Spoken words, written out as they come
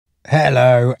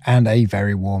Hello, and a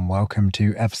very warm welcome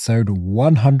to episode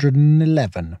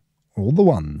 111, all the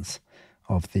ones,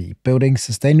 of the Building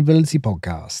Sustainability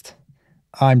Podcast.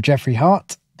 I'm Jeffrey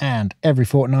Hart, and every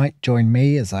fortnight join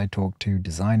me as I talk to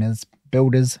designers,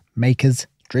 builders, makers,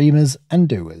 dreamers, and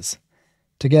doers.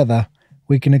 Together,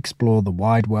 we can explore the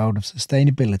wide world of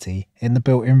sustainability in the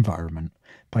built environment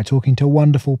by talking to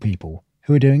wonderful people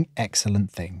who are doing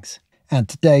excellent things. And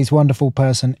today's wonderful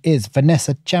person is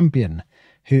Vanessa Champion,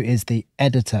 who is the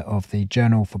editor of the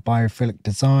Journal for Biophilic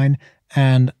Design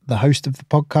and the host of the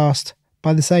podcast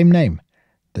by the same name.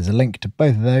 There's a link to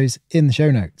both of those in the show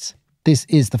notes. This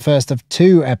is the first of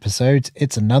 2 episodes.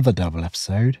 It's another double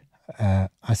episode. I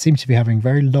seem to be having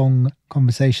very long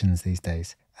conversations these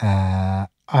days. I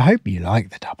hope you like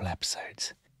the double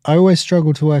episodes. I always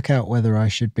struggle to work out whether I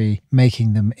should be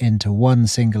making them into one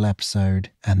single episode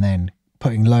and then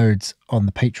putting loads on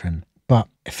the Patreon. But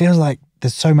it feels like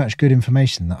there's so much good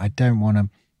information that I don't want to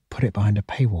put it behind a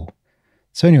paywall.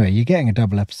 So anyway, you're getting a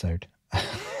double episode.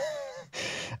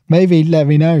 Maybe let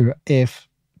me know if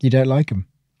you don't like them.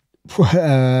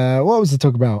 What was the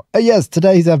talk about? Yes,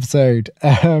 today's episode.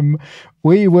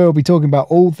 We will be talking about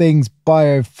all things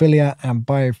biophilia and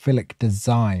biophilic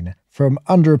design, from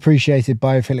underappreciated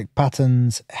biophilic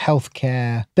patterns,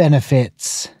 healthcare,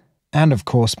 benefits, and of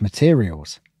course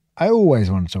materials. I always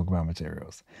want to talk about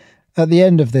materials. At the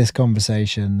end of this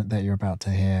conversation that you're about to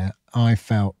hear, I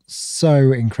felt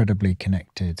so incredibly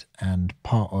connected and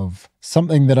part of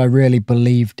something that I really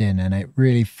believed in, and it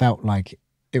really felt like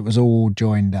it was all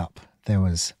joined up. There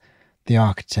was the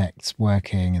architects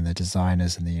working and the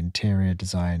designers and the interior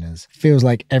designers. Feels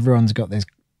like everyone's got this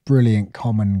brilliant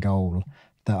common goal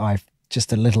that I've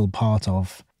just a little part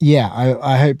of. Yeah,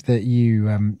 I hope that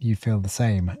you feel the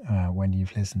same when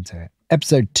you've listened to it.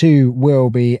 Episode 2 will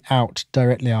be out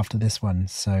directly after this one,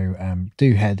 so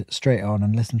do head straight on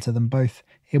and listen to them both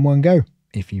in one go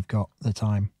if you've got the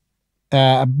time.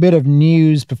 A bit of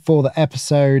news before the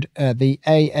episode. The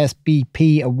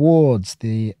ASBP Awards,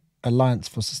 the Alliance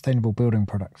for Sustainable Building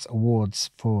Products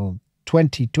Awards for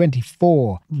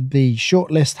 2024. The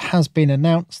shortlist has been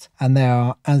announced, and there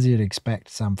are, as you'd expect,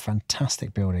 some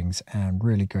fantastic buildings and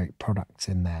really great products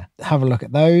in there. Have a look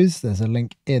at those. There's a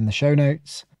link in the show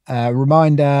notes.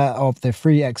 Reminder of the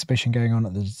free exhibition going on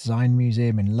at the Design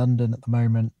Museum in London at the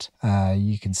moment.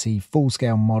 You can see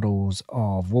full-scale models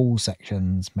of wall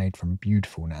sections made from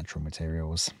beautiful natural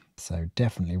materials. So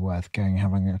definitely worth going and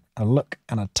having a look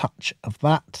and a touch of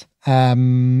that.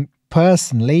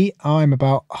 Personally, I'm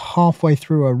about halfway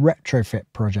through a retrofit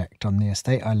project on the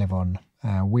estate I live on.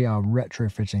 We are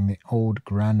retrofitting the old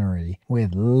granary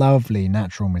with lovely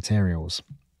natural materials,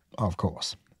 of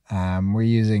course. We're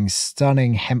using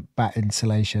stunning hemp bat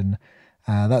insulation.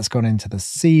 That's gone into the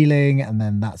ceiling, and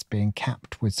then that's being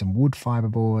capped with some wood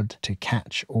fiberboard to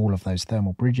catch all of those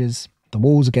thermal bridges. The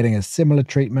walls are getting a similar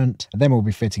treatment. Then we'll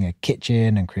be fitting a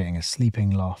kitchen and creating a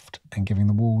sleeping loft and giving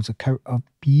the walls a coat of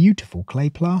beautiful clay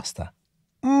plaster.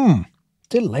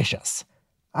 Delicious.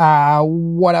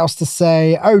 What else to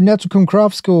say? Oh, Nettlecombe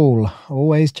Craft School.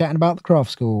 Always chatting about the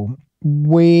craft school.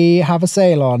 We have a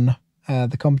sale on.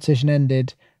 The competition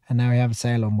ended, and now we have a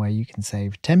sale on where you can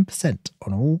save 10%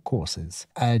 on all courses.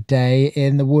 A day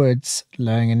in the woods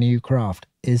learning a new craft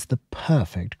is the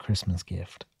perfect Christmas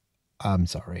gift. I'm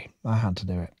sorry, I had to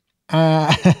do it.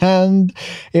 And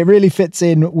it really fits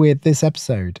in with this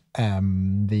episode.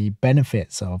 The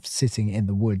benefits of sitting in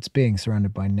the woods, being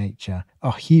surrounded by nature,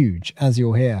 are huge, as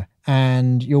you'll hear.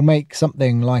 And you'll make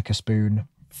something like a spoon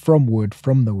from wood,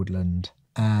 from the woodland,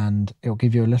 and it'll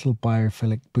give you a little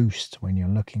biophilic boost when you're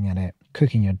looking at it,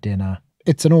 cooking your dinner.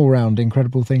 It's an all-round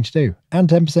incredible thing to do, and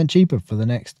 10% cheaper for the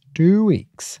next 2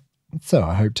 weeks. So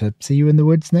I hope to see you in the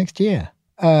woods next year.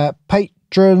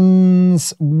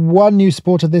 Patrons, one new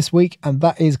supporter this week, and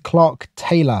that is Clark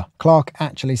Taylor. Clark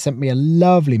actually sent me a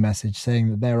lovely message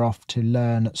saying that they're off to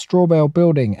learn straw bale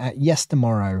building at Yes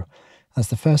Tomorrow as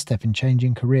the first step in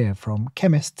changing career from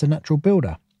chemist to natural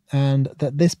builder, and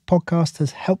that this podcast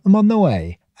has helped them on the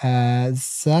way.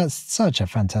 So that's such a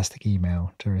fantastic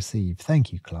email to receive.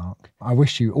 Thank you, Clark. I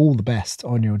wish you all the best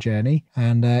on your journey,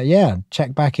 and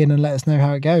check back in and let us know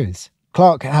how it goes.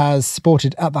 Clark has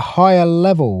supported at the higher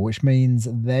level, which means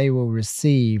they will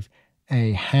receive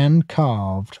a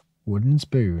hand-carved wooden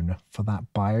spoon for that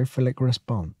biophilic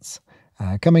response,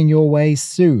 coming your way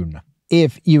soon.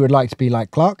 If you would like to be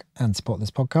like Clark and support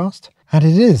this podcast, and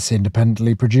it is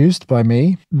independently produced by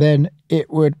me, then it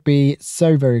would be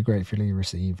so very gratefully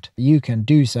received. You can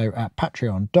do so at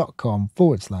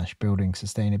patreon.com/building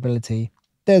sustainability.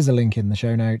 There's a link in the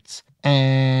show notes.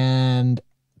 And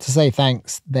To say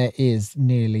thanks, there is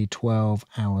nearly 12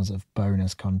 hours of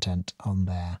bonus content on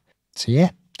there. So yeah,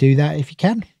 do that if you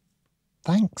can.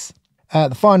 Thanks.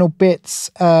 The final bits,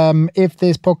 if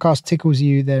this podcast tickles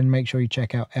you, then make sure you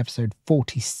check out episode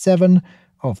 47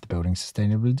 of the Building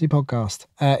Sustainability Podcast.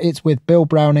 It's with Bill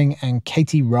Browning and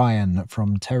Katie Ryan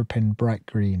from Terrapin Bright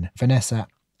Green. Vanessa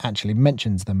actually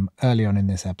mentions them early on in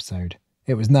this episode.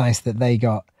 It was nice that they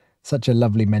got such a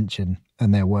lovely mention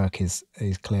and their work is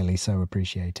clearly so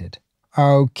appreciated.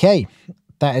 Okay,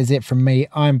 that is it from me.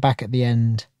 I'm back at the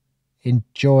end.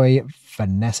 Enjoy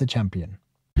Vanessa Champion.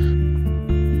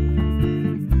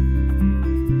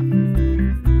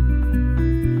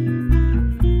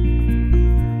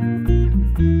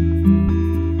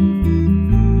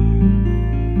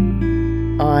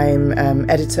 I'm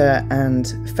editor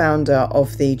and founder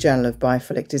of the Journal of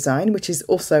Biophilic Design, which is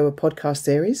also a podcast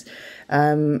series.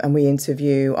 And we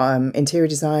interview interior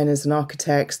designers and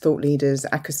architects, thought leaders,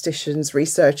 acousticians,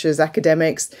 researchers,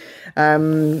 academics,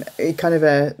 kind of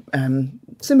a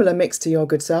similar mix to your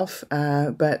good self,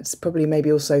 but probably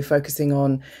maybe also focusing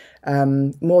on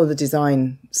more the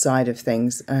design side of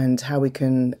things and how we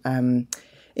can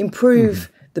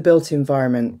improve the built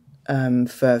environment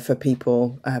for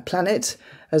people, planet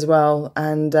as well,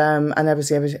 and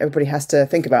obviously everybody has to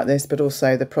think about this, but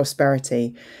also the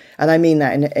prosperity, and I mean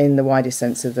that in the widest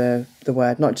sense of the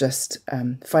word, not just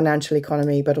financial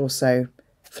economy, but also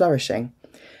flourishing.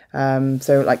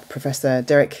 So like Professor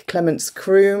Derek Clements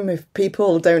Croom, if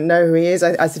people don't know who he is,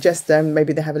 I suggest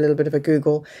maybe they have a little bit of a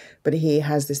Google, but he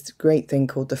has this great thing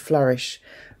called the Flourish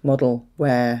model,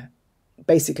 where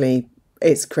basically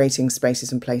it's creating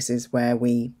spaces and places where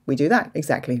we do that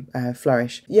exactly,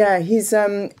 flourish. Yeah, he's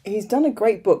done a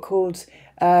great book called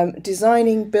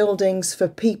Designing Buildings for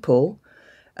People,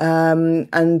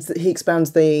 and he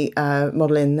expounds the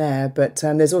model in there. But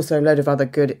there's also a load of other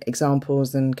good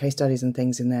examples and case studies and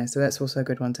things in there, so that's also a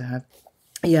good one to have.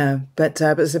 Yeah, but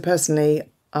so personally,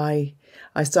 I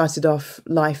started off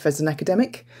life as an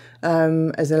academic,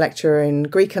 as a lecturer in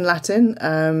Greek and Latin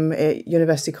at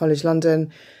University College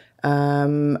London.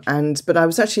 But I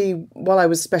was actually, while I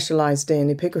was specialised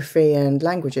in epigraphy and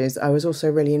languages, I was also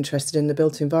really interested in the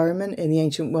built environment in the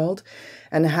ancient world,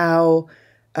 and how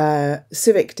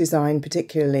civic design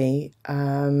particularly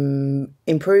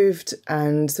improved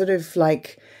and sort of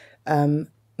like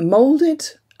moulded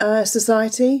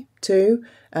society too,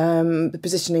 the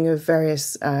positioning of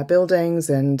various buildings,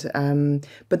 and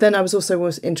but then I was also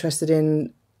interested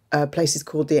in places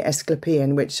called the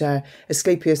Asclepieion, which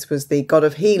Asclepius was the god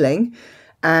of healing,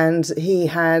 and he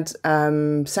had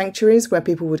sanctuaries where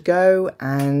people would go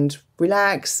and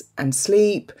relax and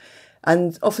sleep,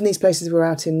 and often these places were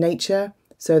out in nature,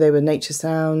 so they were nature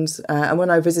sounds. And when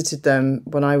I visited them,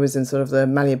 when I was in sort of the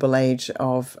malleable age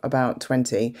of about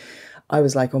 20, I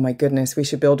was like, oh my goodness, we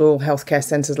should build all healthcare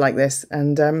centres like this.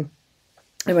 And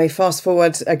anyway, fast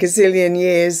forward a gazillion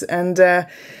years, and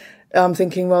I'm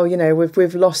thinking, well, you know,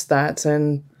 we've lost that,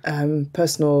 and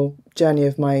personal journey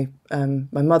of my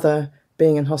mother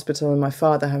being in hospital and my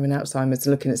father having Alzheimer's,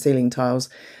 looking at ceiling tiles,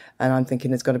 and I'm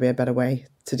thinking there's got to be a better way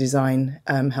to design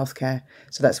healthcare.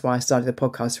 So that's why I started the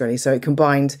podcast, really. So it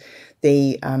combined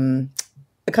the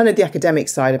kind of the academic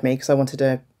side of me, because I wanted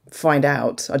to find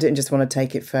out. I didn't just want to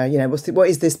take it for, you know, what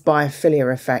is this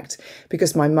biophilia effect?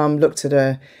 Because my mum looked at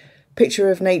a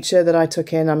picture of nature that I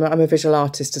took in. I'm a visual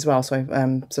artist as well, so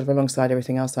sort of alongside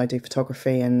everything else I do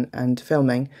photography and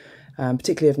filming,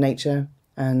 particularly of nature.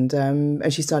 And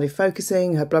she started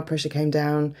focusing. Her blood pressure came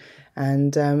down,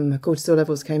 and her cortisol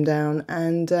levels came down,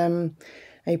 and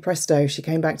hey presto, she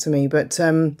came back to me. But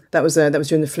that was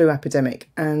during the flu epidemic,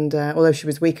 and although she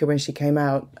was weaker when she came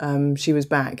out, she was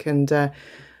back. And so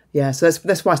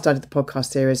that's why I started the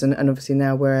podcast series, and obviously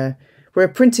now we're a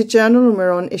printed journal, and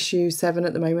we're on issue 7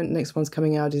 at the moment. The next one's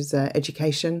coming out is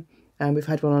education, and we've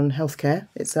had one on healthcare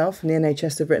itself, and the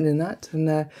NHS have written in that,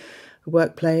 and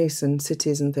workplace and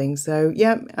cities and things. So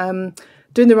yeah,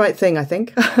 doing the right thing, I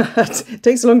think. It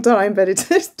takes a long time, but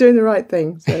it's doing the right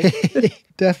thing. So.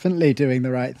 Definitely doing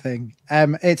the right thing.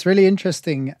 It's really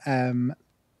interesting that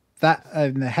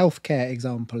the healthcare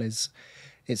example it's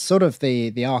sort of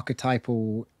the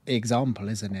archetypal example,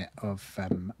 isn't it, of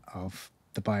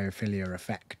the biophilia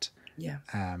effect. Yeah.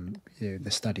 The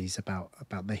studies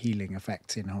about the healing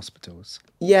effects in hospitals.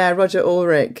 Yeah, Roger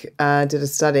Ulrich did a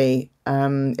study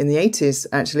in the 80s,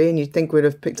 actually, and you'd think we'd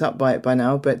have picked up by it by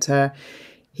now, but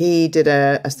he did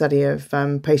a study of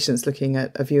patients looking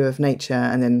at a view of nature,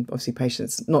 and then obviously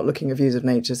patients not looking at views of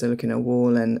nature, so looking at a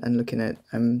wall and looking at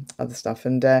other stuff.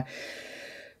 And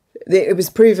it was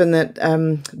proven that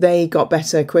they got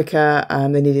better quicker.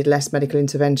 They needed less medical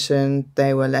intervention.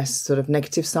 There were less sort of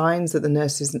negative signs that the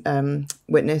nurses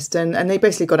witnessed, and they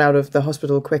basically got out of the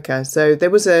hospital quicker. So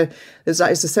it's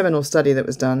a seminal study that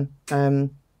was done. And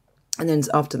then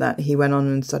after that, he went on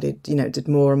and studied, did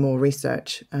more and more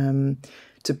research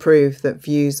to prove that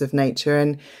views of nature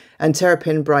and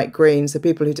terrapin bright green. So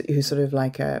people who sort of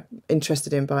like are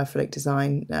interested in biophilic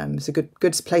design, it's a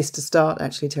good place to start.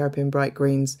 Actually, Terrapin Bright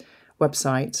Green's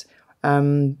website.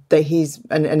 Then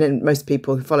most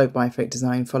people who follow biophilic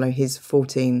design follow his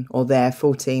 14 or their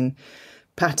 14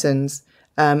 patterns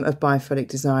of biophilic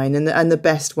design, and the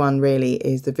best one really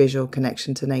is the visual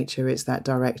connection to nature. It's that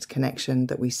direct connection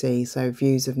that we see. So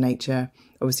views of nature,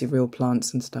 obviously real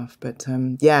plants and stuff. But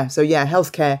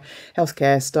healthcare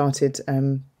started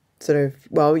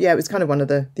it was kind of one of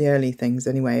the early things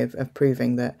anyway of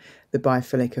proving that the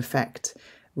biophilic effect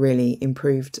really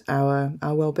improved our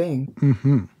well-being.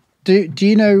 Mm-hmm. Do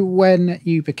you know when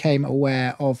you became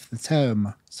aware of the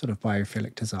term sort of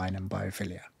biophilic design and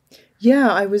biophilia?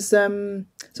 Yeah, I was. So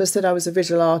I said I was a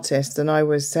visual artist, and I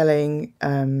was selling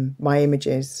my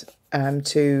images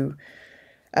to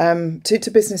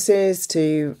businesses,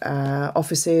 to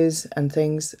offices and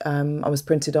things. I was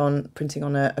printing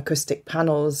on acoustic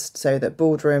panels so that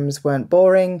boardrooms weren't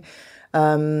boring.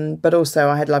 But also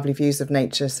I had lovely views of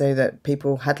nature so that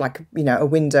people had a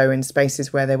window in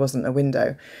spaces where there wasn't a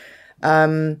window.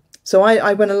 So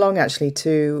I went along actually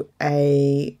to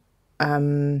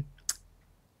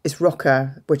it's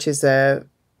Rocker, which is a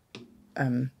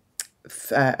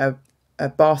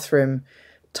bathroom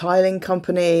tiling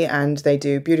company, and they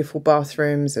do beautiful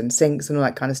bathrooms and sinks and all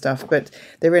that kind of stuff. But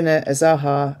they're in a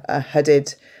Zaha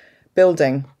Hadid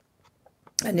building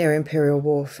near Imperial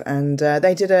Wharf, and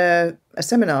they did a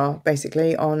seminar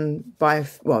basically on they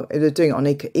were doing it on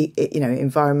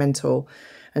environmental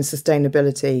and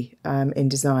sustainability in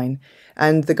design.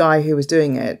 And the guy who was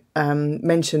doing it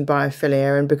mentioned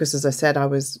biophilia, and because, as I said, I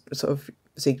was sort of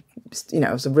I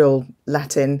was a real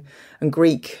Latin and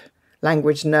Greek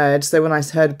language nerd. So when I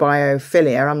heard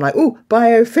biophilia, I'm like, oh,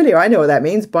 biophilia, I know what that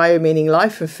means. Bio meaning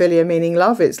life and philia meaning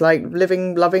love. It's like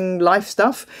loving life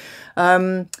stuff.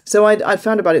 So I'd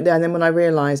found about it there, and then when I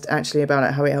realised actually about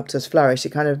it, how it helped us flourish,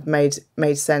 it kind of made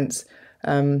sense.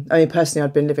 Personally,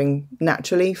 I'd been living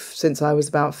naturally since I was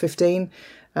about 15.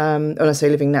 When I say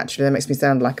living naturally, that makes me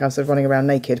sound like I was sort of running around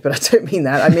naked, but I don't mean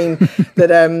that. I mean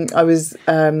that I was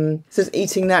sort of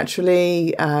eating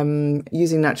naturally,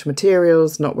 using natural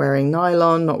materials, not wearing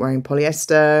nylon, not wearing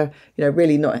polyester,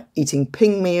 really not eating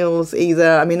ping meals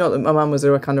either. I mean, not that my mum was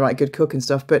a kind of good cook and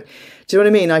stuff, but do you know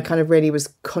what I mean? I kind of really was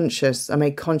conscious. I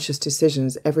made conscious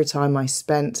decisions every time I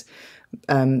spent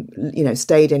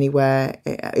stayed anywhere.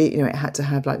 It had to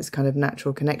have this kind of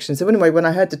natural connection. So anyway, when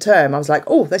I heard the term, I was like,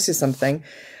 oh, this is something.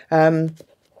 And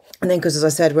then, because as I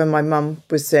said, when my mum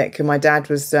was sick and my dad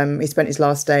was, he spent his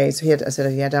last days, he had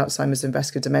Alzheimer's and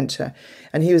vascular dementia,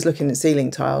 and he was looking at ceiling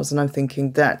tiles, and I'm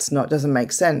thinking doesn't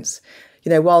make sense.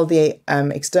 While the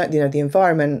the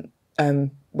environment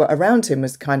around him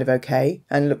was kind of okay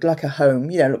and looked like a home,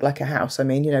 looked like a house. I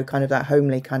mean, kind of that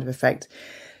homely kind of effect.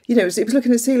 It was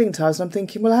looking at ceiling tiles, and I'm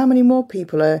thinking, well, how many more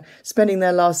people are spending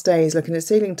their last days looking at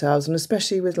ceiling tiles, and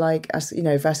especially with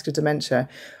vascular dementia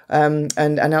and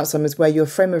Alzheimer's, where your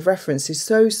frame of reference is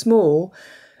so small.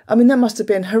 I mean, that must have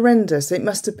been horrendous. It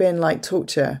must have been like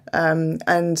torture,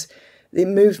 and it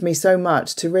moved me so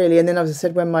much to really. And then, as I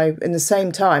said, in the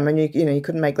same time, and you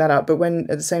couldn't make that up, but when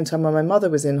at the same time when my mother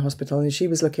was in hospital and she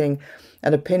was looking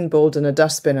at a pinboard and a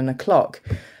dustbin and a clock,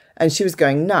 and she was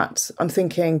going nuts. I'm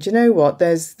thinking, do you know what?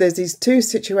 There's these two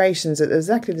situations at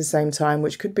exactly the same time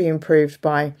which could be improved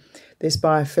by this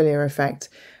biophilia effect.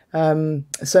 So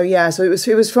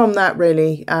it was from that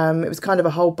really. It was kind of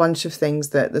a whole bunch of things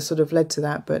that sort of led to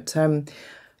that. But I've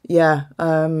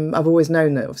always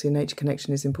known that obviously nature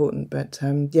connection is important. But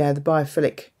the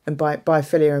biophilic and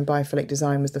biophilia and biophilic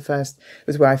design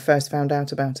was where I first found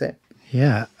out about it.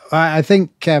 Yeah. I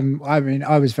think,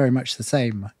 I was very much the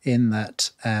same in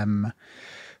that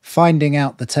finding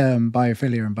out the term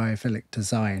biophilia and biophilic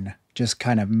design just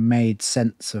kind of made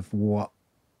sense of what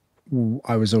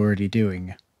I was already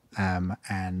doing,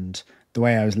 and the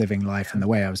way I was living life and the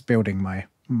way I was building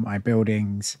my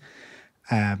buildings.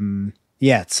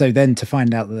 So then to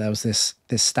find out that there was this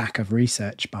stack of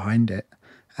research behind it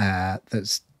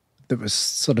that was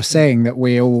sort of saying that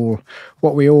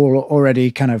what we all already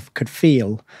kind of could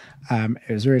feel. It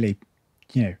was really,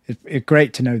 it's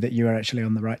great to know that you are actually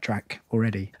on the right track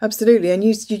already. Absolutely. And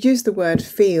you use the word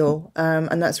feel,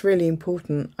 and that's really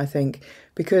important, I think,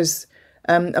 because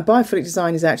A biophilic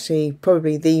design is actually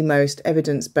probably the most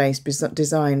evidence-based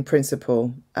design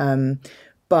principle,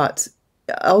 but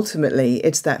ultimately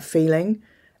it's that feeling,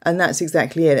 and that's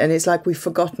exactly it. And it's like we've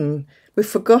forgotten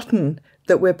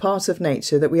that we're part of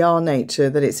nature, that we are nature,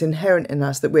 that it's inherent in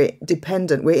us, that we're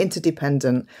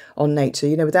interdependent on nature.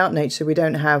 You know, without nature, we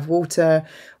don't have water,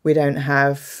 we don't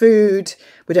have food,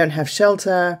 we don't have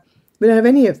shelter, we don't have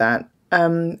any of that.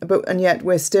 And yet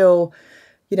we're still,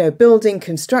 you know, building,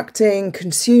 constructing,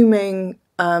 consuming,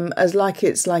 as like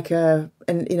it's like an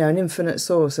infinite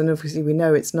source. And obviously we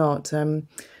know it's not.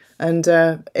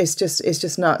 It's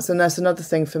just nuts. And that's another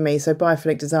thing for me. So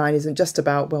biophilic design isn't just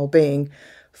about well-being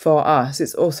for us.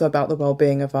 It's also about the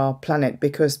well-being of our planet,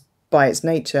 because by its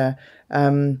nature,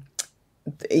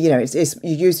 you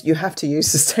have to use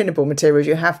sustainable materials.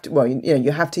 You have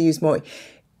to use more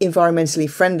environmentally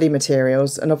friendly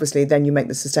materials, and obviously then you make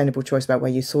the sustainable choice about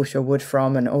where you source your wood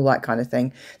from and all that kind of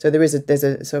thing. So there's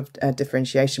a sort of a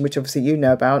differentiation, which obviously you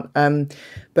know about.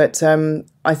 But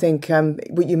I think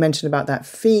what you mentioned about that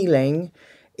feeling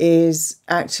is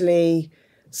actually,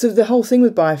 so the whole thing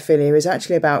with biophilia is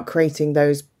actually about creating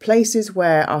those places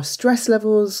where our stress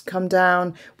levels come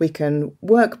down, we can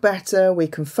work better, we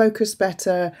can focus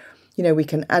better, you know, we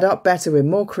can add up better, we're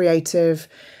more creative.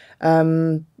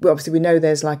 Obviously we know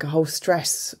there's like a whole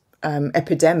stress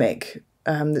epidemic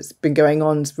that's been going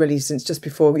on really since just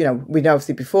before, you know, we know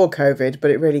obviously before COVID,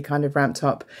 but it really kind of ramped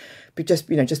up just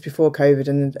before COVID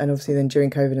and obviously then during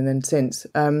COVID and then since.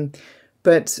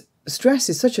 But stress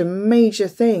is such a major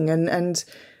thing, and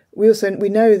we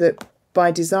know that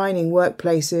by designing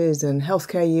workplaces and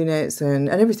healthcare units and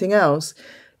everything else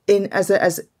in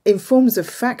forms of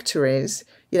factories,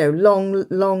 you know,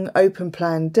 long open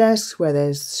plan desks where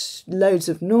there's loads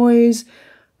of noise,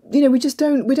 you know, we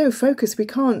don't focus. We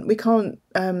can't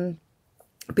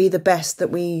be the best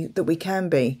that we can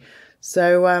be.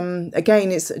 So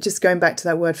again, it's just going back to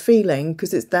that word feeling,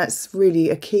 because that's really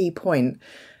a key point.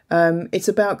 It's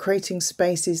about creating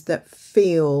spaces that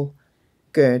feel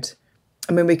good.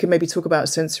 I mean, we could maybe talk about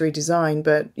sensory design,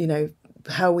 but, you know,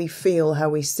 how we feel, how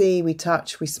we see, we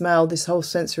touch, we smell, this whole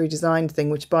sensory design thing,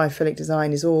 which biophilic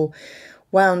design is all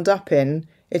wound up in.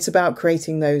 It's about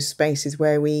creating those spaces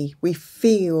where we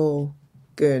feel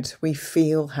good, we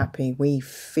feel happy, we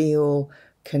feel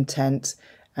content.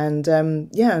 And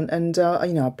you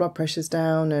know, our blood pressure's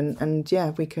down, and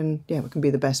we can be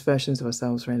the best versions of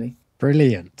ourselves, really.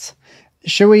 Brilliant.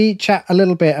 Shall we chat a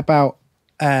little bit about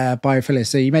biophilia?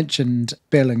 So you mentioned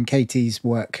Bill and Katie's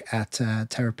work at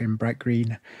Terrapin Bright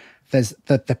Green. There's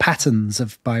the patterns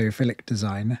of biophilic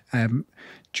design. Do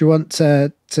you want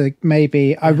to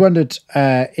maybe, I wondered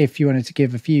if you wanted to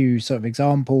give a few sort of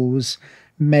examples,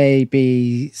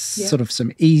 maybe sort of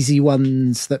some easy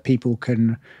ones that people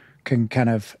can kind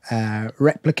of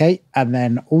replicate. And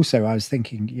then also I was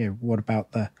thinking, you know, what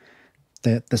about the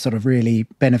sort of really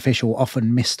beneficial,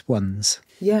 often missed ones?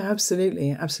 Yeah,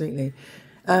 absolutely. As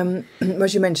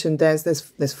you mentioned,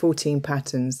 there's 14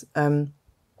 patterns.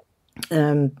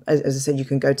 As I said, you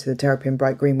can go to the Terrapin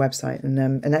Bright Green website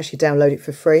and actually download it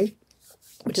for free,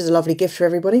 which is a lovely gift for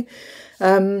everybody.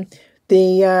 I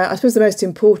suppose the most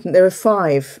important, there are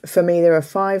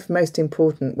five most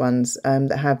important ones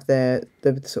that have the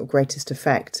sort of greatest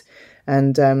effect,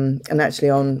 and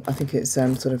actually I think it's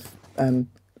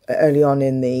early on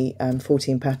in the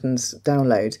 14 patterns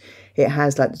download, it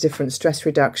has like the different stress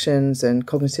reductions and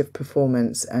cognitive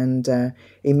performance and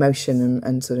emotion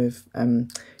and sort of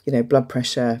blood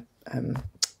pressure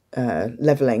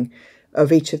leveling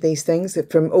of each of these things,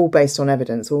 from all based on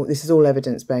evidence. This is all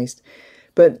evidence based.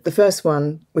 But the first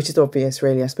one, which is obvious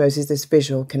really, I suppose, is this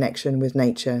visual connection with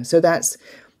nature. So that's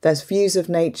views of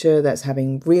nature, that's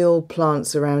having real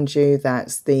plants around you,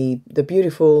 that's the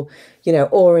beautiful,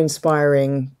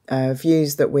 awe-inspiring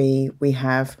views that we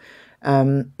have.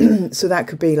 So that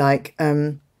could be like,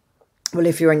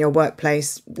 if you're in your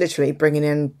workplace, literally bringing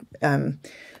in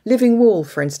living wall,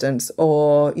 for instance,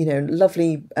 or,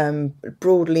 lovely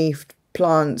broad-leafed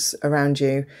plants around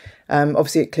you.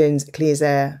 Obviously, it clears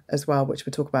air as well, which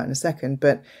we'll talk about in a second.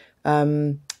 But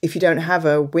if you don't have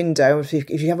a window, if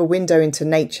you have a window into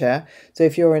nature, so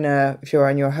if you're in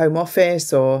your home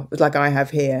office, or like I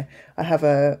have here, I have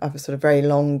a sort of very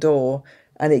long door,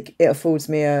 and it affords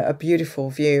me a beautiful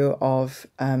view of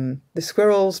the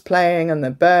squirrels playing and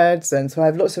the birds, and so I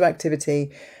have lots of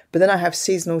activity. But then I have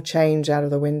seasonal change out of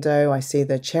the window. I see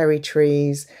the cherry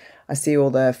trees, I see all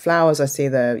the flowers, I see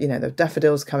the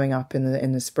daffodils coming up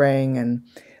in the spring, and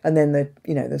then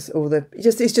there's all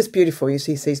it's just beautiful. You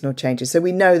see seasonal changes. So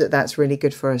we know that that's really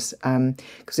good for us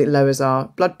because it lowers our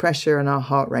blood pressure and our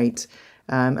heart rate.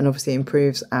 and obviously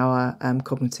improves our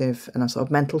cognitive and our sort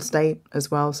of mental state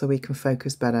as well, so we can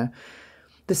focus better.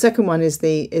 The second one is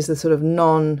the sort of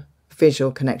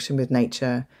non-visual connection with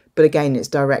nature, but again, it's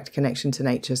direct connection to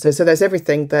nature. So that's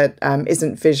everything that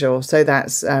isn't visual. So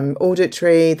that's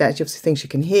auditory, that's obviously things you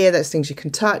can hear, that's things you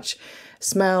can touch,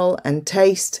 smell and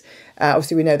taste.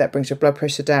 Obviously, we know that brings your blood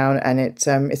pressure down, and it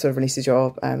sort of releases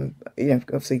your,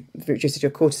 obviously reduces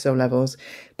your cortisol levels.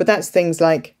 But that's things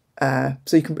like,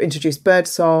 so you can introduce bird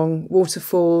song,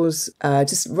 waterfalls,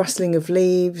 just rustling of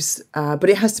leaves, but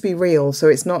it has to be real. So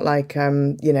it's not like,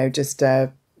 just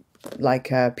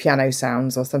like piano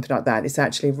sounds or something like that. It's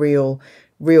actually real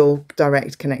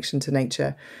direct connection to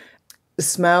nature. The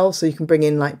smell, so you can bring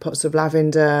in like pots of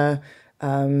lavender,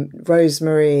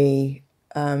 rosemary,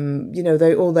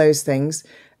 all those things,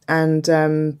 and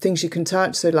things you can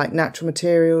touch, so like natural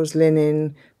materials,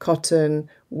 linen, cotton,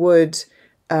 wood.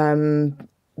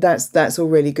 That's all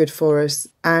really good for us.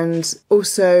 And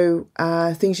also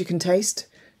things you can taste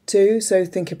too. So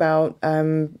think about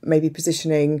maybe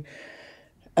positioning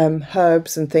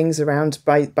herbs and things around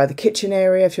by the kitchen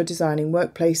area if you're designing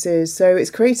workplaces. So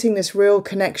it's creating this real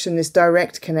connection, this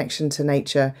direct connection to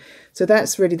nature. So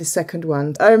that's really the second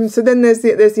one. So then there's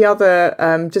the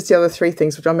other, just the other three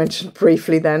things which I mentioned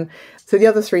briefly then. So the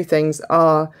other three things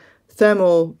are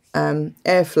thermal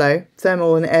airflow,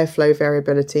 thermal and airflow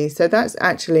variability. So that's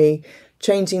actually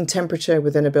changing temperature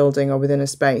within a building or within a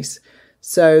space.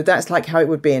 So that's like how it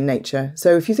would be in nature.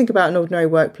 So if you think about an ordinary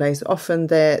workplace, often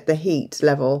the heat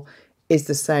level is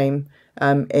the same.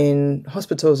 In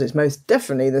hospitals, it's most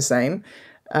definitely the same.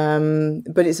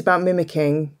 But it's about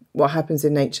mimicking what happens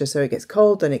in nature. So it gets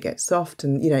cold, then it gets soft,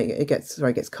 and it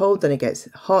gets cold, then it gets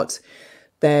hot.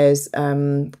 There's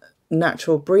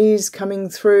natural breeze coming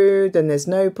through, then there's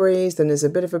no breeze, then there's a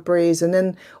bit of a breeze, and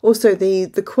then also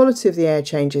the quality of the air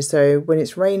changes. So when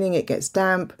it's raining, it gets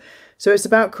damp. So it's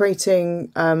about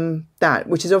creating that,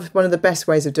 which is one of the best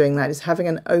ways of doing that, is having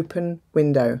an open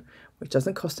window, which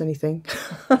doesn't cost anything,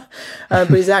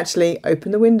 but is actually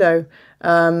open the window.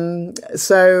 And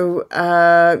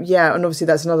obviously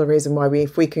that's another reason why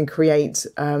if we can create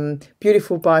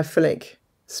beautiful biophilic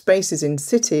spaces in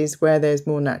cities where there's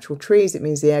more natural trees, it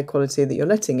means the air quality that you're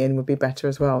letting in would be better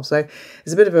as well. So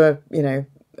it's a bit of a,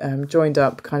 joined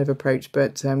up kind of approach,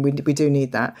 but we do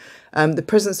need that. The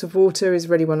presence of water is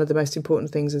really one of the most important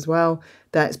things as well.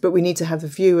 But we need to have the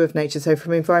view of nature. So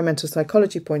from an environmental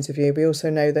psychology point of view, we also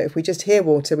know that if we just hear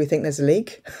water, we think there's a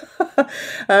leak.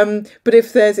 But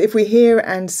if we hear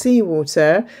and see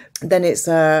water, then it's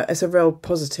a real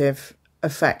positive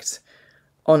effect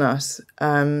on us.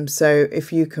 So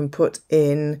if you can put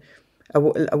in a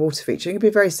water feature, it can be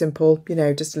very simple,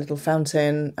 just a little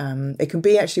fountain. It can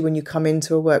be actually when you come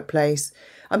into a workplace.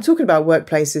 I'm talking about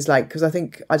workplaces because I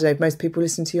don't know, most people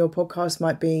listening to your podcast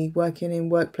might be working in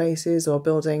workplaces or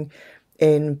building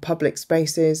in public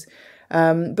spaces,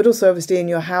 but also obviously in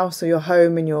your house or your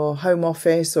home, in your home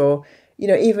office, or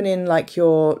even in like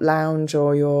your lounge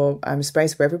or your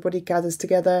space where everybody gathers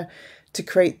together, to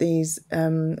create these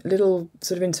little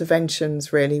sort of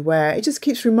interventions, really, where it just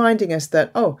keeps reminding us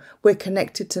that, we're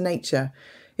connected to nature.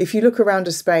 If you look around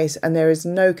a space and there is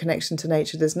no connection to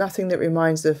nature, there's nothing that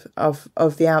reminds of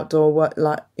the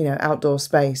outdoor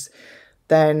space,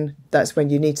 then that's when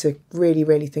you need to really,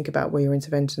 really think about where your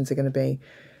interventions are going to be.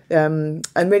 And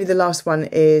really the last one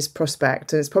is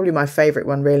prospect, and it's probably my favourite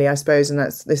one, really, I suppose, and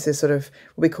this is sort of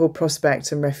what we call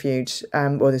prospect and refuge.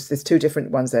 There's two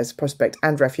different ones. There's prospect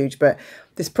and refuge, but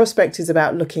this prospect is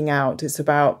about looking out. It's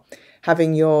about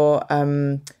having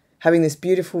having this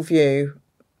beautiful view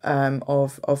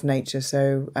of nature.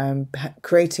 So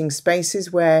creating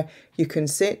spaces where you can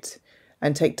sit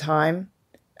and take time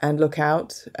and look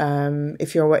out.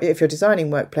 If you're designing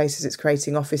workplaces, it's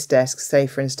creating office desks, say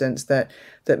for instance, that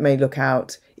may look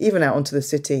out, even out onto the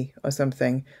city or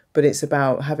something. But it's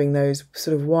about having those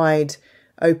sort of wide,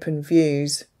 open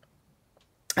views,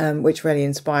 which really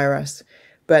inspire us.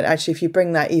 But actually, if you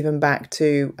bring that even back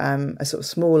to a sort of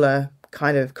smaller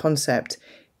kind of concept,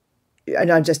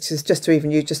 and I just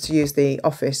to use the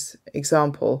office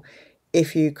example,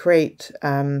 if you create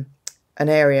an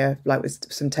area like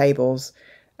with some tables,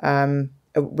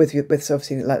 with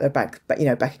obviously like they're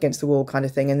back against the wall kind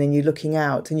of thing, and then you're looking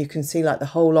out and you can see like the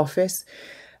whole office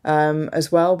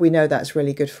as well. We know that's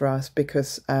really good for us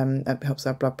because it helps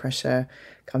our blood pressure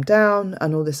come down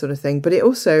and all this sort of thing. But it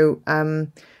also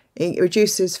it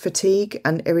reduces fatigue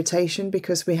and irritation,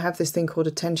 because we have this thing called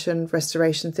attention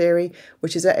restoration theory,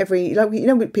 which is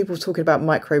that people talking about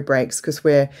micro breaks because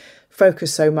we're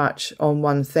focused so much on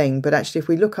one thing. But actually, if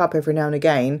we look up every now and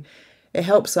again, it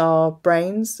helps our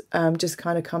brains just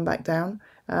kind of come back down.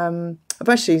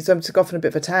 so I'm off on a bit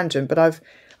of a tangent, but I've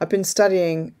been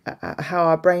studying how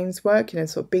our brains work,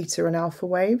 sort of beta and alpha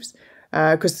waves,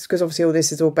 because obviously all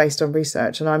this is all based on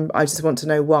research, and I just want to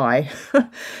know why.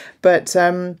 But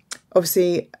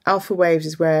obviously alpha waves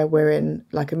is where we're in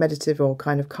like a meditative or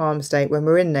kind of calm state when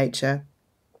we're in nature,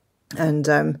 and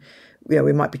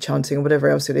we might be chanting or whatever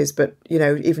else it is, but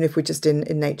even if we're just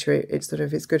in nature,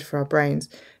 it's good for our brains.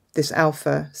 This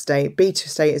alpha state. Beta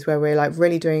state is where we're like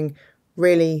really doing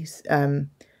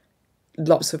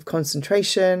lots of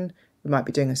concentration. We might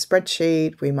be doing a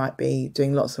spreadsheet. We might be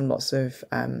doing lots and lots of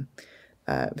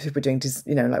if we're doing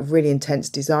like really intense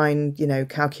design,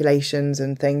 calculations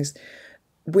and things.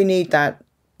 We need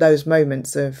those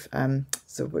moments of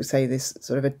so we say this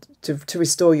sort of to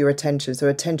restore your attention. So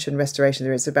attention restoration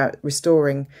there, it's about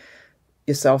restoring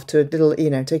yourself to a little,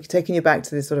 taking you back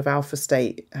to this sort of alpha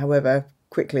state, however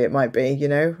quickly it might be,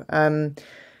 so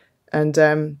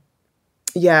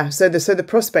the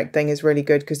prospect thing is really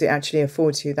good because it actually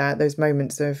affords you those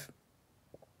moments of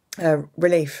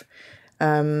relief.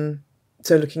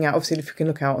 So looking out, obviously, if you can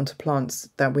look out onto plants,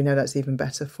 that we know that's even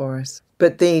better for us.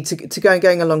 But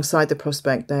going alongside the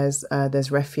prospect,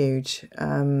 there's refuge,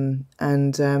 and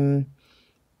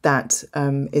that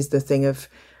is the thing of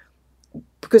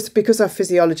because our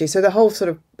physiology. So the whole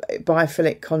sort of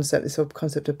biophilic concept, this sort of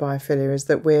concept of biophilia, is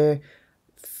that we're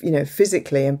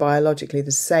physically and biologically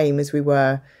the same as we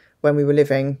were when we were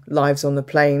living lives on the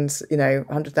plains,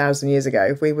 100,000 years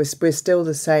ago. We're still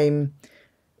the same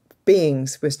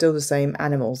beings, we're still the same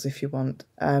animals, if you want.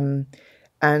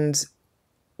 And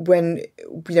when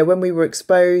we were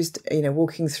exposed,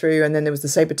 walking through, and then there was the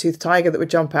saber-toothed tiger that would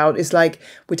jump out, it's like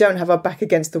we don't have our back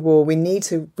against the wall. We need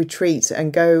to retreat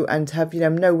and go and have,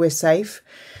 know we're safe,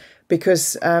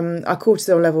 because our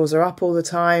cortisol levels are up all the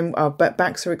time, our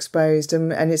backs are exposed,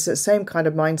 and it's the same kind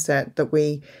of mindset that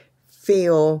we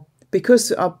feel,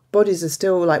 because our bodies are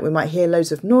still like, we might hear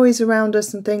loads of noise around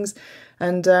us and things,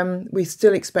 and we're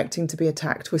still expecting to be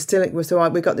attacked. We've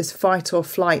got this fight or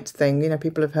flight thing.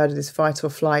 People have heard of this fight or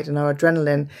flight, and our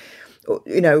adrenaline,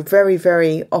 very,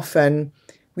 very often,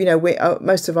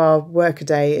 most of our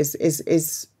workaday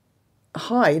is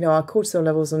high. Our cortisol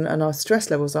levels and our stress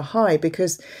levels are high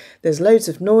because there's loads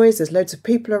of noise, there's loads of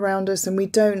people around us, and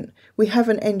we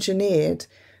haven't engineered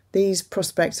these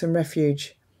prospects and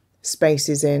refuge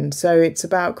spaces in. So it's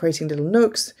about creating little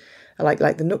nooks,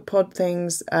 like the nook pod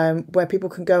things, where people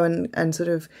can go and sort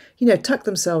of, tuck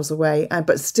themselves away,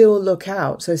 but still look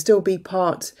out. So still be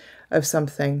part of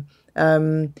something.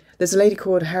 There's a lady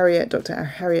called Dr.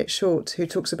 Harriet Short, who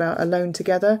talks about alone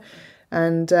together.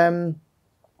 And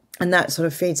that sort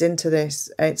of feeds into this.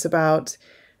 It's about,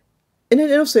 and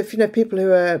also if people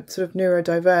who are sort of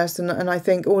neurodiverse, and I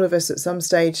think all of us at some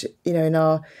stage, in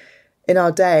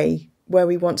our day, where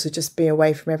we want to just be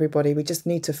away from everybody, we just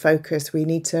need to focus. We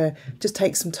need to just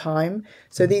take some time.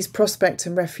 So these prospect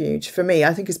and refuge, for me,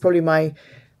 I think is probably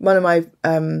one of my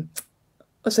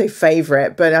I'll say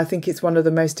favourite, but I think it's one of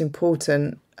the most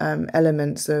important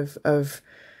elements of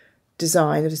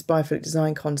design, of this biophilic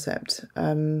design concept.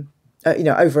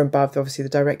 Over and above obviously the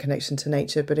direct connection to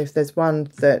nature, but if there's one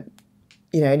that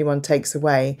anyone takes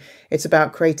away, it's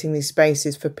about creating these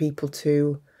spaces for people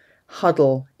to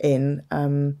huddle in,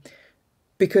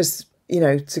 because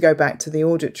to go back to the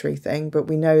auditory thing, but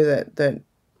we know that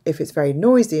if it's very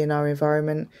noisy in our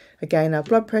environment, again our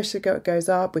blood pressure goes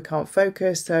up, we can't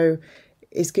focus, so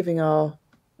it's giving our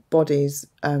bodies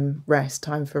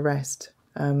time for rest.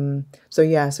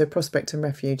 So prospect and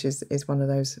refuge is one of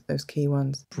those key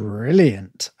ones.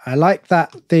 Brilliant. I like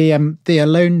that, the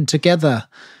alone together.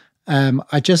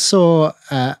 I just saw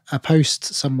a post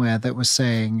somewhere that was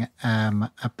saying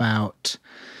about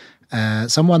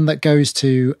someone that goes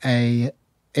to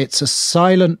it's a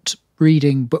silent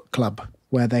reading book club,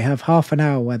 where they have half an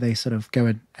hour where they sort of go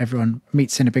and everyone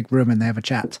meets in a big room and they have a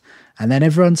chat, and then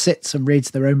everyone sits and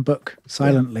reads their own book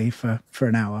silently for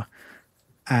an hour.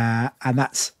 And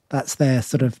that's their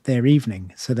sort of their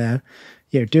evening. So they're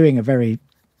doing a very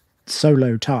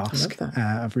solo task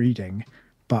of reading,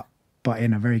 but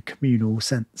in a very communal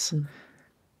sense.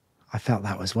 I felt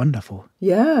that was wonderful.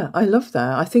 Yeah, I love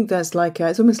that. I think that's like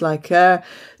it's almost like a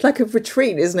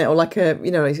retreat, isn't it? Or like when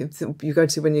you go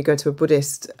to a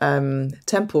Buddhist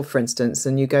temple, for instance,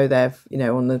 and you go there,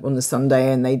 on the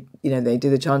Sunday, and they do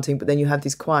the chanting, but then you have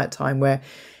this quiet time where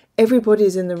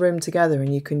everybody's in the room together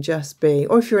and you can just be.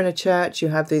 Or if you're in a church, you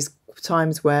have these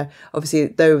times where obviously,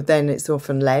 though, then it's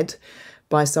often led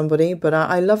by somebody. But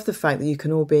I love the fact that you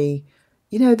can all be.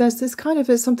 There's this kind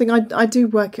of something. I do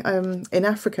work in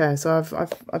Africa, so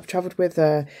I've travelled with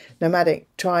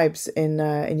nomadic tribes in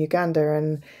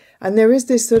Uganda, and there is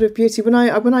this sort of beauty when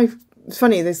I it's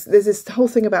funny. There's this whole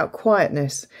thing about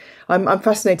quietness. I'm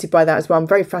fascinated by that as well. I'm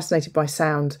very fascinated by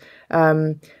sound,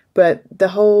 but the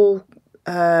whole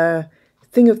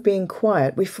thing of being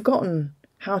quiet, we've forgotten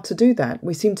how to do that.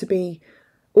 We seem to be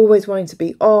always wanting to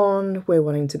be on. We're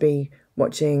wanting to be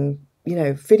watching,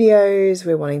 videos.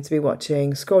 We're wanting to be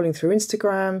scrolling through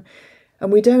Instagram,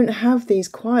 and we don't have these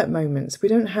quiet moments. We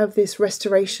don't have this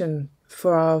restoration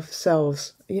for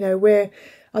ourselves.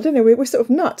 I don't know, we're sort of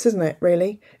nuts, isn't it,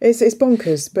 really? It's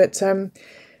bonkers. But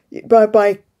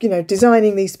by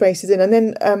designing these spaces in, and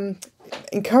then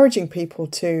encouraging people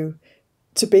to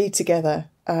be together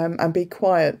and be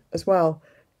quiet as well,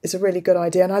 is a really good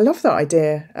idea. And I love that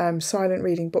idea, silent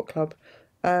reading book club.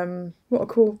 What a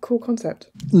cool concept.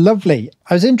 Lovely.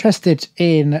 I was interested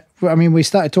in, we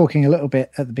started talking a little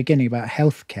bit at the beginning about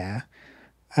healthcare.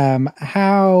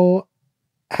 How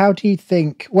do you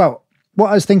think, well, what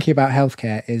I was thinking about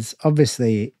healthcare is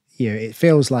obviously, it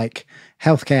feels like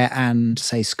healthcare and,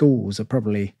 say, schools are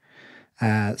probably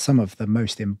some of the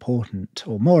most important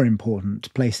or more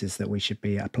important places that we should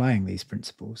be applying these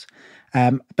principles.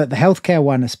 But the healthcare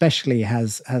one especially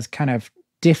has kind of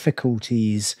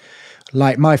difficulties.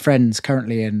 Like my friend's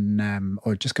currently in,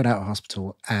 or just got out of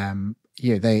hospital.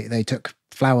 They took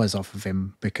flowers off of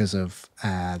him because of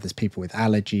there's people with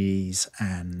allergies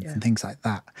and things like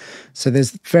that. So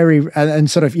there's and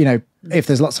sort of, if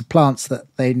there's lots of plants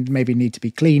that they maybe need to be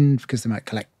cleaned because they might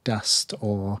collect dust,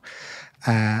 or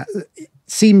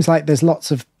seems like there's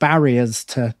lots of barriers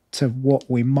to what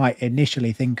we might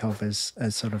initially think of as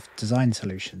sort of design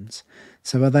solutions.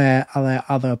 So are there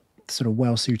other sort of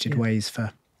well-suited ways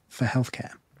for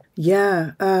healthcare?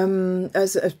 Yeah,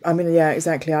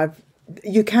 exactly.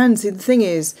 You can see, the thing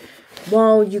is,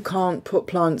 while you can't put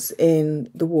plants in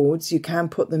the wards, you can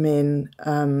put them in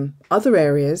other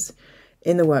areas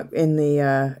in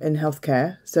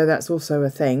healthcare. So that's also a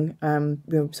thing.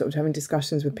 We're sort of having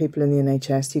discussions with people in the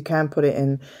NHS. You can put it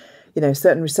in,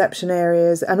 certain reception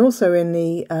areas, and also in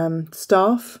the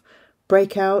staff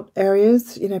breakout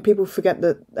areas. People forget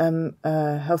that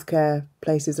healthcare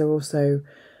places are also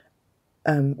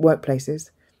workplaces.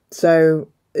 So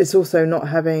it's also not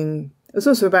having. It's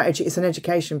also about it's an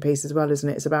education piece as well, isn't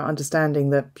it? It's about understanding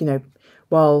that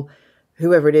while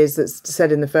whoever it is that's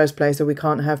said in the first place that we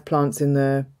can't have plants in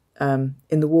the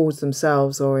wards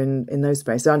themselves or in those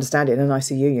spaces. I understand it in an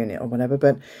ICU unit or whatever,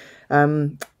 but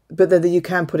that you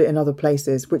can put it in other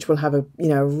places, which will have a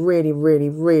really, really,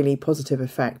 really positive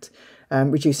effect,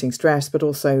 reducing stress, but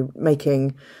also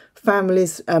making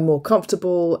families more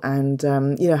comfortable, and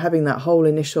having that whole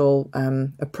initial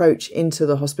approach into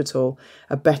the hospital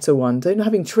a better one. Then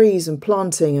having trees and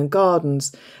planting and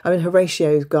gardens.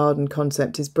 Horatio's garden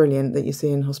concept is brilliant, that you see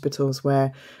in hospitals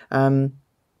where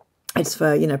it's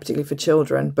for particularly for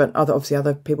children, but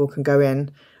other people can go in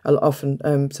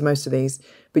often to most of these.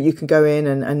 But you can go in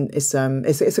and it's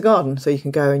a garden, so you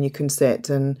can go and you can sit.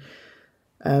 And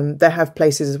they have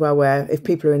places as well where if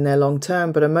people are in there long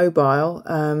term but are mobile,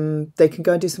 they can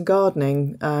go and do some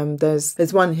gardening.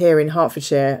 There's one here in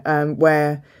Hertfordshire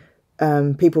where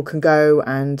people can go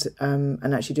and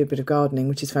actually do a bit of gardening,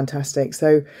 which is fantastic.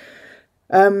 So,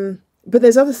 but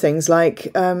there's other things like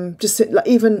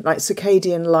even like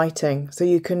circadian lighting. So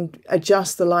you can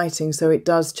adjust the lighting so it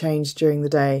does change during the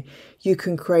day. You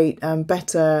can create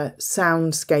better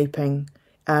soundscaping.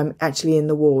 Actually in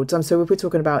the wards. So if we're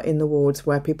talking about in the wards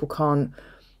where people can't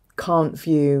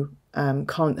view,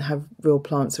 can't have real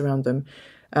plants around them,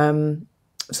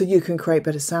 so you can create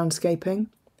better soundscaping.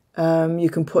 You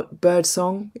can put bird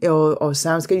song or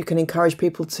soundscape. You can encourage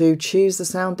people to choose the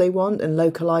sound they want and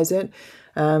localize it.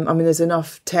 There's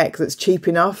enough tech that's cheap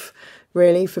enough,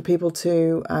 really, for people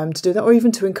to do that, or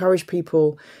even to encourage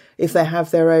people if they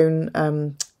have their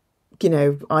own.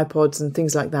 iPods and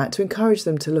things like that, to encourage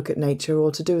them to look at nature,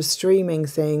 or to do a streaming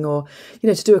thing, or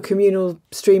to do a communal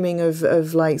streaming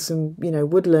of like some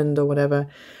woodland or whatever.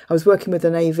 I was working with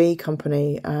an AV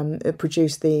company that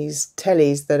produced these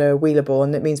tellies that are wheelable,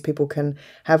 and that means people can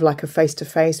have like a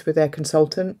face-to-face with their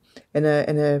consultant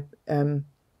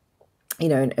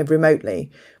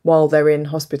remotely while they're in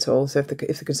hospital. So if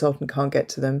the consultant can't get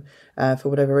to them for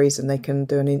whatever reason, they can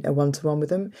do a one-to-one with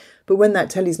them. But when that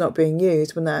telly's not being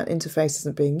used, when that interface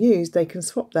isn't being used, they can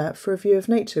swap that for a view of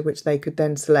nature, which they could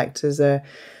then select as a,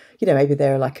 maybe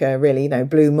they're like a really,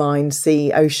 blue mind,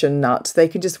 sea, ocean nut. They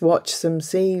can just watch some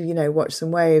sea, watch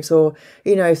some waves, or,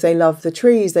 if they love the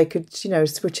trees, they could,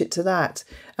 switch it to that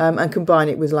and combine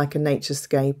it with like a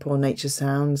naturescape or nature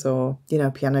sounds or,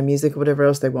 piano music or whatever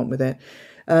else they want with it.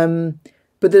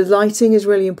 But the lighting is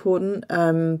really important.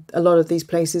 A lot of these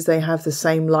places, they have the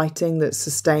same lighting that's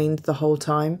sustained the whole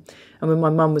time. And when my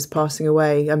mum was passing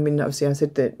away, I mean, obviously I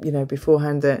said that, you know,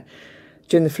 beforehand that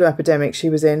during the flu epidemic she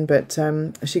was in, but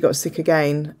she got sick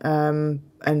again,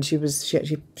 and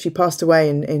she passed away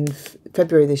in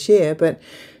February this year. But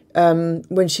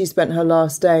when she spent her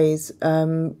last days,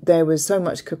 there was so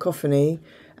much cacophony,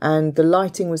 and the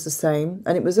lighting was the same.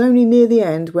 And it was only near the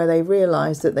end where they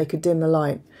realised that they could dim the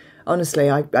light. Honestly,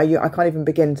 I can't even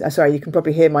begin. Sorry, you can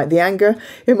probably hear the anger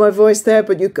in my voice there,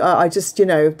 but I just, you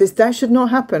know, that should not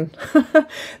happen.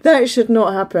 That should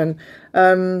not happen.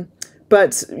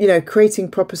 But, you know,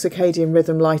 creating proper circadian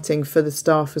rhythm lighting for the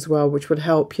staff as well, which would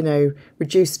help, you know,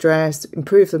 reduce stress,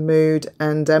 improve the mood,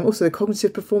 and also the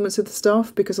cognitive performance of the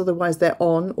staff, because otherwise they're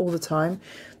on all the time.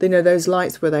 They know those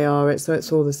lights where they are, so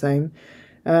it's all the same.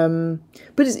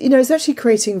 But it's, you know, it's actually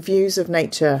creating views of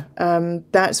nature.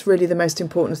 That's really the most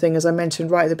important thing, as I mentioned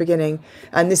right at the beginning.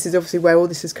 And this is obviously where all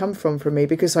this has come from for me,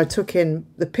 because I took in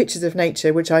the pictures of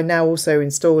nature, which I now also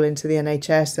install into the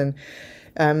NHS,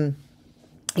 and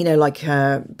you know, like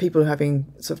people having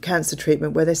sort of cancer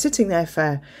treatment, where they're sitting there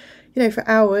for, you know, for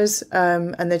hours,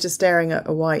 and they're just staring at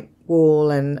a white wall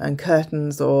and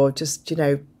curtains, or just, you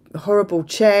know, horrible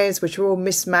chairs which are all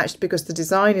mismatched because the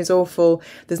design is awful.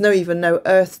 There's no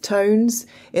earth tones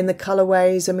in the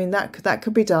colorways. I mean, that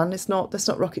could be done. That's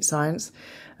not rocket science.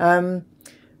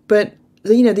 But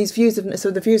you know, these views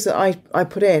the views that I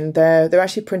put in, they're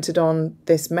actually printed on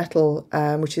this metal,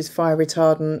 which is fire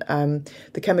retardant.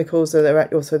 The chemicals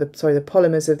are also the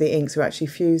polymers of the inks are actually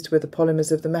fused with the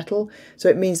polymers of the metal, so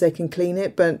it means they can clean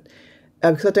it. But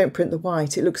because I don't print the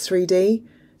white, it looks 3D.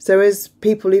 So as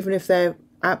people, even if they're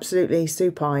absolutely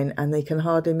supine and they can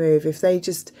hardly move, if they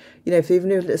just, you know, if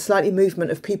even a slightly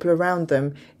movement of people around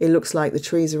them, it looks like the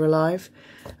trees are alive.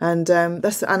 And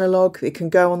that's the analog. It can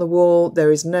go on the wall.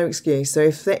 There is no excuse. So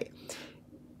if they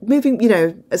moving, you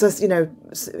know,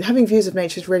 having views of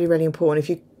nature is really, really important. If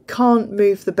you can't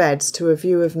move the beds to a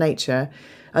view of nature,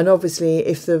 and obviously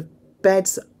if the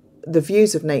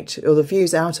views of nature, or the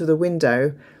views out of the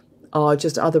window, are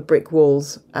just other brick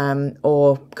walls,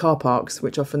 or car parks,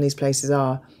 which often these places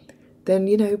are, then,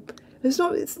 you know,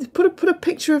 put a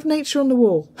picture of nature on the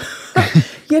wall.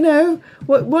 You know,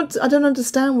 what I don't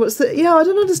understand. What's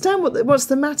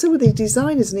the matter with these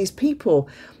designers and these people?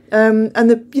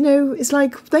 And you know, it's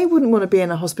like they wouldn't want to be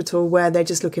in a hospital where they're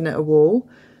just looking at a wall.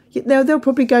 They'll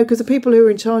probably go, because the people who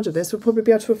are in charge of this will probably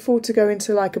be able to afford to go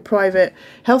into like a private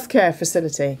healthcare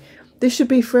facility. This should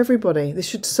be for everybody. This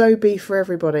should so be for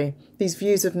everybody, these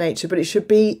views of nature. But it should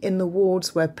be in the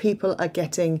wards where people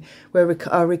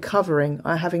are recovering,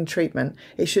 are having treatment.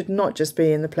 It should not just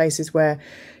be in the places where,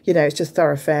 you know, it's just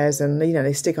thoroughfares and, you know,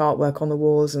 they stick artwork on the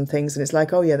walls and things. And it's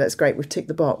like, oh yeah, that's great, we've ticked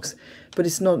the box. But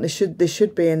it's not. This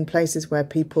should be in places where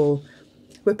people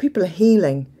are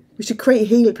healing. We should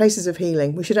create places of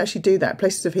healing. We should actually do that,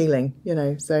 places of healing, you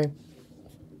know, so...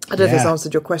 I don't know if this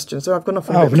answered your question, so I've gone off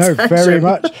on a bit of a tangent. Very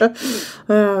much.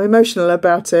 Emotional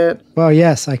about it. Well,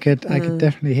 yes, I could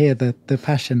definitely hear the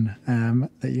passion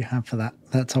that you have for that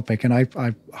topic, and I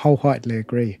wholeheartedly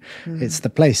agree. It's the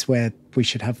place where we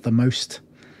should have the most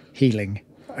healing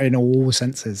in all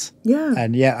senses. Yeah.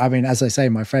 And yeah, I mean, as I say,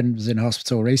 my friend was in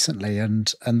hospital recently,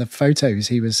 and the photos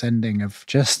he was sending of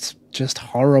just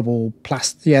horrible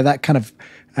plastic. Yeah, that kind of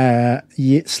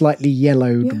slightly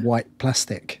yellowed white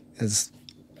plastic is...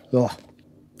 Ugh.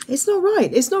 It's not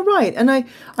right. It's not right. And I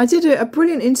did a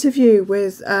brilliant interview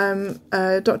with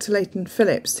Dr. Leighton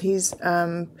Phillips. He's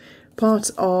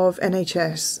part of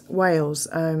NHS Wales.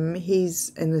 He's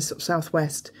in the sort of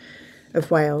southwest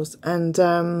of Wales, and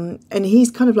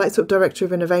he's kind of like sort of director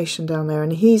of innovation down there.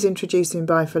 And he's introducing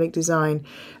biophilic design.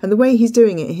 And the way he's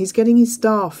doing it, he's getting his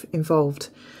staff involved,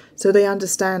 so they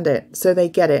understand it, so they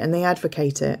get it, and they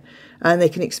advocate it. And they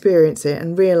can experience it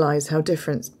and realise how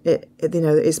different it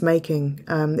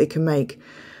can make.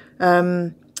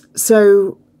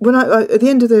 So when I at the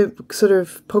end of the sort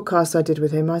of podcast I did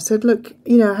with him, I said, look,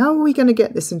 you know, how are we going to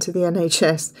get this into the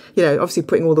NHS? You know, obviously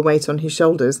putting all the weight on his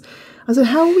shoulders. I said,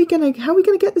 how are we going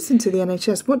to get this into the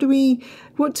NHS? What do we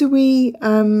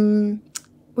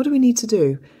need to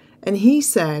do? And he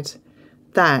said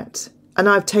that, and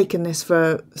I've taken this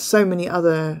for so many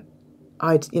other,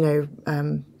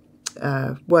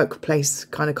 workplace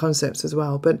kind of concepts as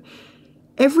well. But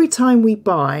every time we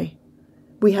buy,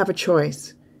 we have a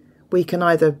choice. We can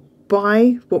either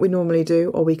buy what we normally do,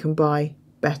 or we can buy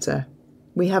better.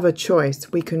 We have a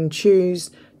choice. We can choose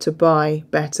to buy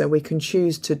better. We can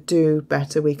choose to do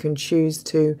better. We can choose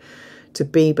to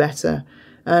be better.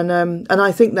 And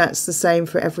I think that's the same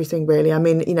for everything, really. I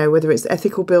mean, you know, whether it's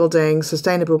ethical building,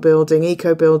 sustainable building,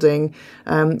 eco building,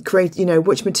 create, you know,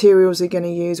 which materials are you going to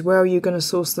use? Where are you going to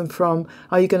source them from?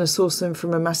 Are you going to source them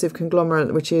from a massive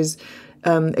conglomerate which is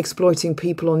exploiting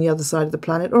people on the other side of the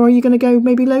planet? Or are you going to go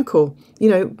maybe local?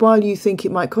 You know, while you think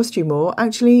it might cost you more,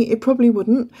 actually, it probably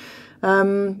wouldn't.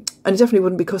 And it definitely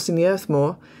wouldn't be costing the earth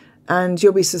more. And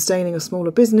you'll be sustaining a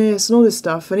smaller business and all this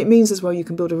stuff. And it means as well you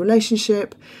can build a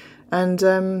relationship. And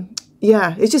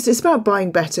it's about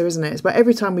buying better, isn't it? It's about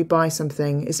every time we buy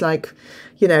something, it's like,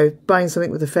 you know, buying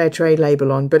something with a fair trade label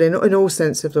on, but in all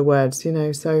sense of the words, you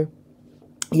know. So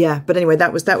yeah, but anyway,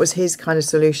 that was his kind of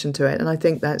solution to it, and I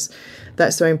think that's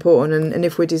so important. And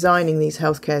if we're designing these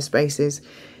healthcare spaces,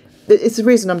 it's the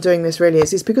reason I'm doing this really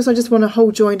is because I just want a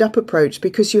whole joined up approach,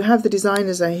 because you have the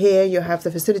designers are here, you have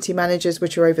the facility managers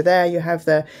which are over there, you have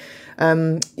the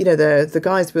the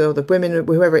guys or the women,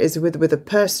 whoever it is with the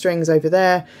purse strings over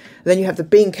there, and then you have the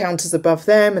bean counters above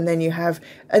them, and then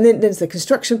there's the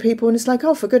construction people, and it's like,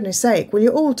 oh, for goodness sake, will you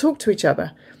all talk to each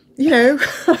other? You know,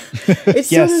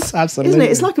 it's yes, absolutely, isn't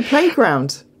it? It's like a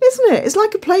playground, isn't it? It's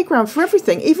like a playground for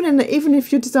everything. Even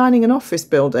if you're designing an office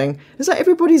building, it's like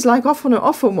everybody's like off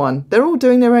on one. They're all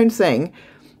doing their own thing.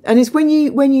 And it's when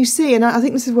you see, and I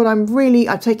think this is what I'm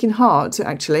taking heart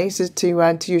actually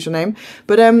to use your name,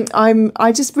 but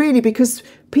I just really, because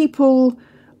people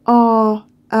are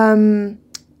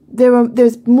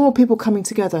there's more people coming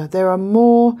together. There are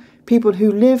more people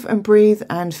who live and breathe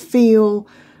and feel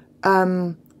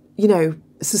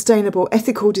sustainable,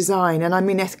 ethical design, and I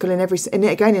mean ethical in every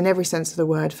sense of the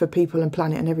word, for people and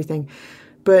planet and everything.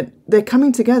 But they're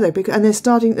coming together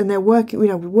and they're working.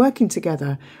 We're working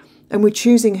together. And we're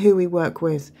choosing who we work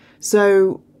with.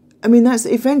 So, I mean, that's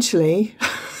eventually,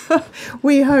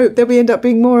 we hope that we end up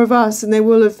being more of us, and there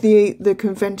will of the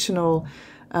conventional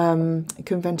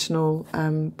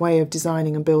way of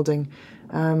designing and building.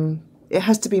 It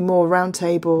has to be more round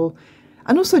table,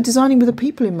 and also designing with the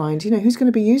people in mind. You know, who's going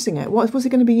to be using it? What's it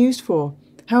going to be used for?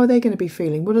 How are they going to be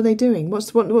feeling? What are they doing?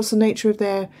 What's the nature of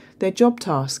their job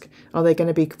task? Are they going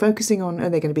to be focusing on? Are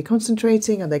they going to be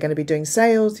concentrating? Are they going to be doing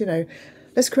sales? You know.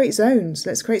 Let's create zones.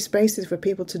 Let's create spaces for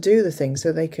people to do the things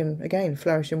so they can, again,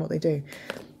 flourish in what they do.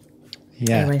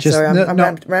 Yeah, anyway, sorry, I'm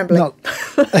rambling.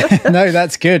 No,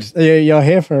 that's good. You're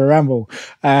here for a ramble.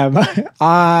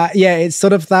 It's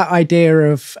sort of that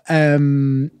idea of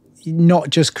not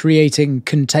just creating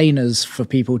containers for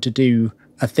people to do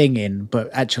a thing in, but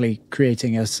actually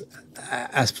creating a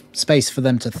space for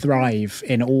them to thrive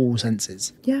in all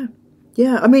senses. Yeah.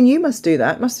 I mean, you must do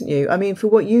that, mustn't you? I mean, for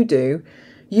what you do.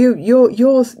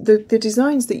 The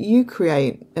designs that you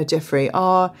create, Jeffrey,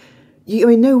 are,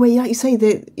 no way, like you say,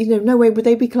 that no way would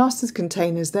they be classed as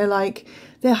containers. They're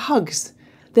hugs.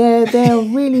 They're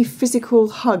really physical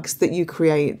hugs that you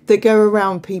create that go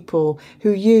around people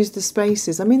who use the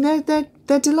spaces. I mean, they're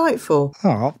delightful.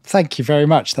 Oh, thank you very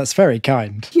much. That's very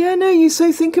kind. Yeah, no, you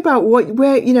so think about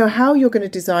how you're going to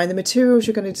design, the materials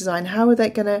you're going to design, how is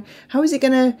it going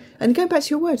to, and going back to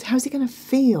your words, how is it going to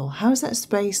feel? How is that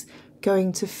space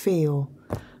going to feel?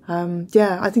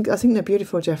 I think they're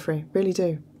beautiful, Jeffrey. Really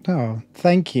do. Oh,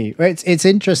 thank you. It's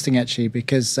interesting actually,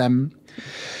 because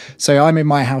so I'm in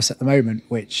my house at the moment,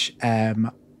 which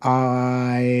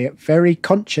I very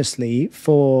consciously,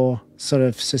 for sort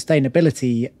of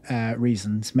sustainability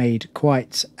reasons, made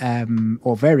quite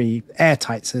or very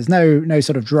airtight. So there's no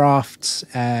sort of drafts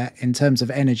in terms of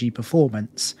energy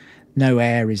performance. No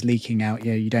air is leaking out.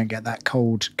 You don't get that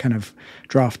cold kind of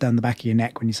draft down the back of your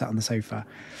neck when you sat on the sofa.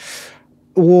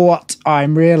 What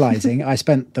I'm realizing, I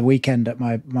spent the weekend at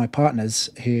my partner's,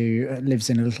 who lives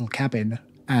in a little cabin,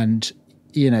 and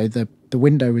the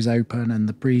window was open and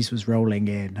the breeze was rolling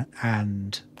in,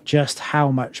 and just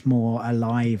how much more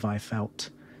alive I felt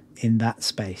in that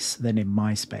space than in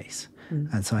my space.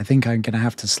 And so I think I'm going to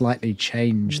have to slightly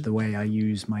change the way I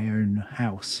use my own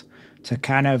house to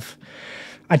kind of,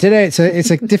 I don't know, it's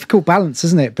a difficult balance,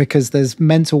 isn't it? Because there's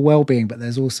mental well-being, but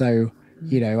there's also,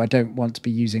 I don't want to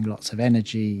be using lots of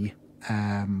energy,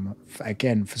 for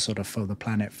the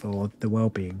planet, for the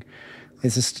well-being.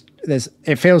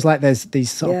 It feels like there's these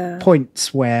sort of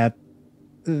points where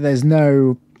there's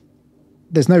no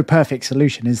perfect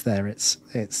solution, is there?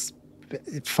 It's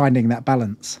finding that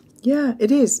balance. Yeah,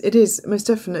 it is most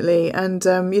definitely. And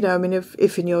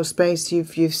if in your space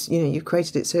you've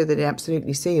created it so that it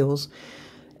absolutely seals.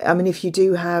 I mean, if you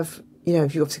do have,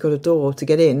 if you've obviously got a door to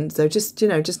get in, so just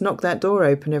knock that door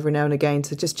open every now and again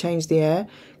to just change the air,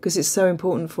 because it's so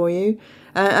important for you.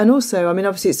 And also, I mean,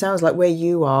 obviously it sounds like where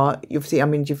you are, obviously, I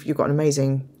mean, you've got an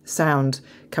amazing sound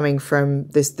coming from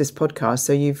this podcast.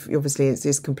 So you've obviously it's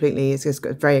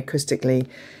very acoustically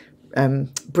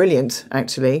brilliant,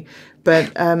 actually.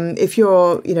 But if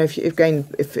you're,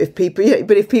 if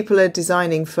people are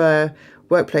designing for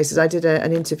workplaces, I did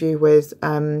an interview with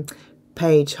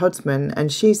Paige Hodsman,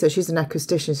 and she said she's an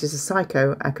acoustician. She's a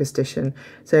psychoacoustician.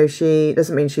 So she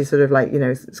doesn't mean she sort of like,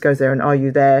 goes there and are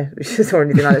you there or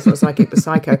anything like that. It's not psychic, but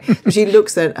psycho. But she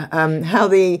looks at how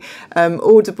the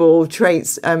audible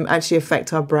traits actually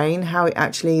affect our brain, how it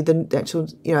actually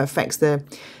affects the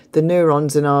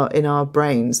neurons in our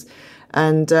brains.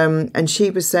 And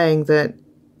she was saying that,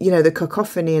 the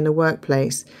cacophony in the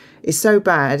workplace is so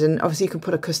bad. And obviously you can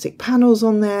put acoustic panels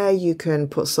on there, you can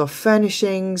put soft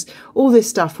furnishings, all this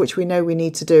stuff which we know we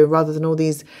need to do, rather than all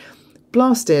these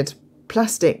blasted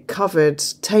plastic covered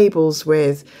tables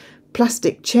with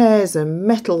plastic chairs and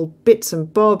metal bits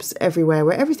and bobs everywhere,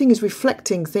 where everything is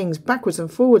reflecting things backwards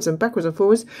and forwards and backwards and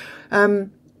forwards.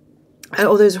 And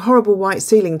all those horrible white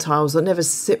ceiling tiles that never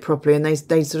sit properly, and they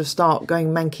sort of start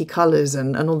going manky colours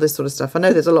and all this sort of stuff. I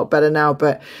know there's a lot better now,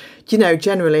 but,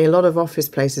 generally a lot of office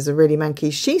places are really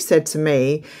manky. She said to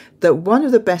me that one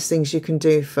of the best things you can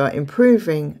do for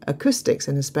improving acoustics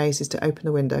in a space is to open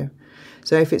the window.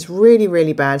 So if it's really,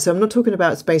 really bad, so I'm not talking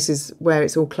about spaces where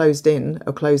it's all closed in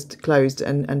or closed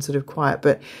and sort of quiet,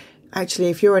 but actually,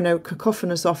 if you're in a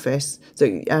cacophonous office, so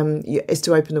it's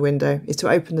to open the window, it's to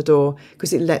open the door,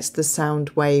 because it lets the sound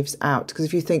waves out. Because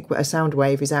if you think a sound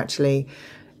wave is actually,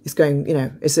 it's going,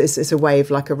 it's a wave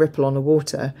like a ripple on the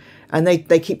water, and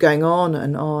they keep going on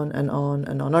and on and on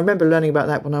and on. I remember learning about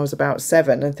that when I was about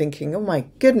 7 and thinking, oh my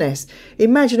goodness,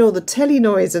 imagine all the telly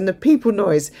noise and the people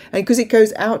noise. And because it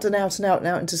goes out and out and out and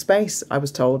out into space, I was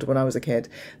told when I was a kid,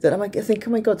 that I think,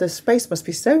 oh my God, the space must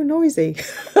be so noisy.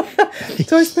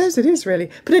 So I suppose it is really.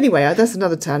 But anyway, that's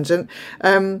another tangent.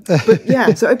 But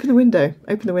yeah, so open the window,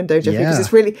 Jeffrey,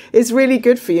 because it's really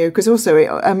good for you, because also it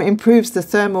improves the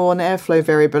thermal and airflow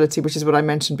variability, which is what I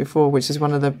mentioned before, which is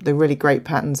one of the really great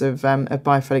patterns of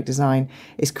biophilic design,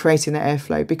 is creating the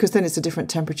airflow, because then it's a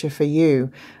different temperature for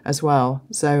you as well.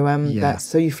 So that's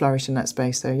so you flourish in that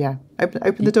space. So yeah,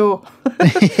 open the door.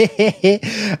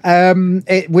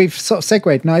 We've sort of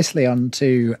segued nicely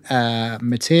onto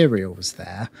materials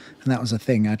there, and that was a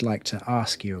thing I'd like to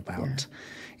ask you about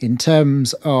in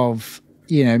terms of,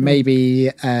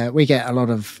 maybe we get a lot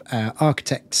of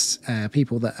architects,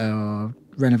 people that are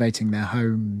renovating their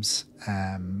homes,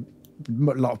 a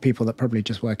lot of people that probably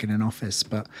just work in an office,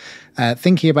 but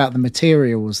thinking about the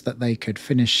materials that they could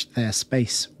finish their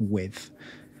space with.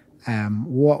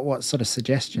 What sort of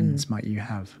suggestions might you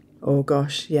have? Oh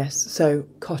gosh, yes. So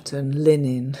cotton,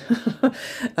 linen,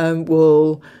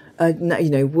 wool,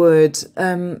 wood,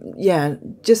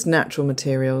 just natural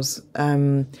materials.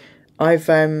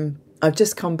 I've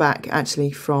just come back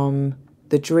actually from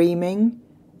the Dreaming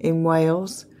in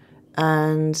Wales,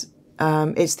 and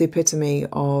it's the epitome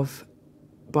of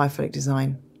biophilic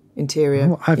design, interior.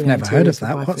 Oh, I've never heard of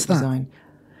that. What's that? Design.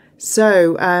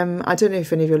 So I don't know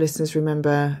if any of your listeners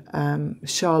remember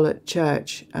Charlotte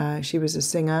Church. She was a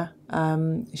singer.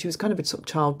 She was kind of a sort of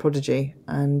child prodigy,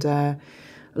 and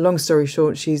long story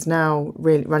short, she's now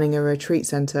really running a retreat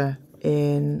centre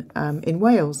in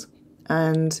Wales.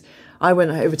 And I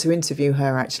went over to interview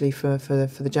her actually for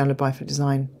the Journal of Biophilic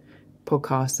Design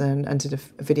podcast, and did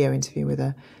a video interview with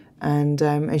her. And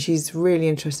she's really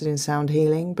interested in sound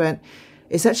healing, but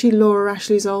it's actually Laura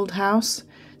Ashley's old house.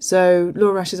 So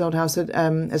Laura Ashley's old house had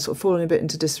sort of fallen a bit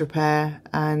into disrepair,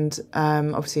 and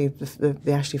obviously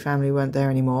the Ashley family weren't there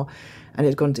anymore, and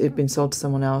it'd been sold to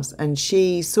someone else. And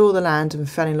she saw the land and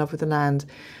fell in love with the land,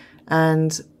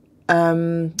 and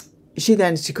she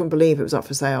couldn't believe it was up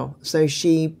for sale. So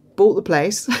she bought the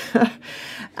place,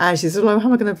 and she said, "Well, how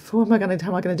am I going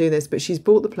to do this?" But she's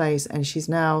bought the place, and she's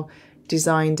now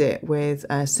designed it with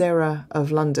Sarah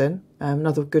of London,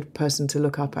 another good person to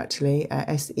look up actually,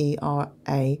 SERA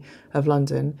of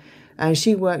London. And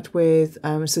she worked with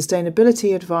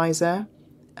sustainability advisor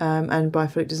and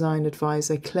biophilic design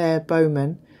advisor Claire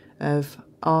Bowman of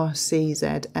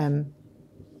RCZM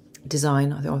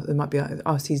Design. I think it might be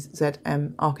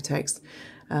RCZM Architects.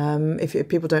 If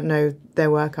people don't know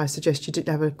their work, I suggest you did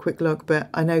have a quick look, but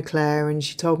I know Claire and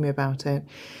she told me about it.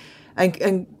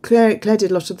 And Claire did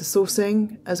a lot of the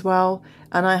sourcing as well.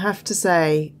 And I have to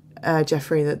say,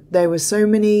 Jeffrey, that there were so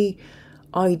many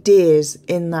ideas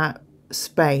in that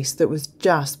space that was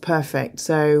just perfect.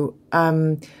 So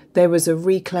there was a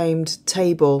reclaimed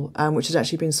table, which had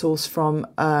actually been sourced from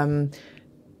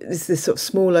this sort of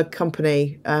smaller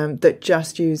company that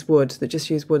just used wood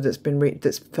that's been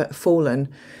that's fallen.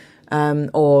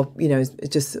 or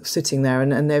just sitting there,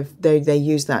 and they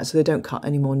use that, so they don't cut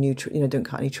any more don't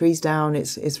cut any trees down.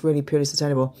 It's really purely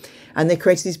sustainable, and they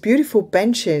created these beautiful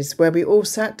benches where we all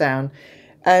sat down.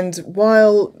 And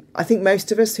while I think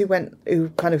most of us who kind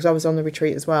of, 'cause I was on the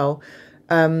retreat as well,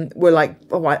 were like,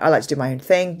 oh, I like to do my own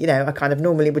thing. I kind of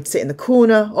normally would sit in the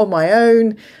corner on my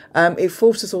own. It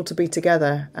forced us all to be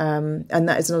together. And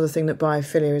that is another thing that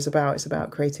biophilia is about. It's about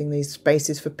creating these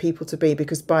spaces for people to be,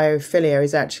 because biophilia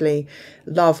is actually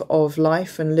love of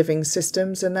life and living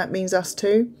systems. And that means us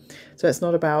too. So it's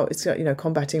not about, it's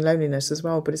combating loneliness as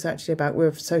well, but it's actually about,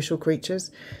 we're social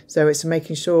creatures. So it's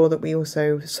making sure that we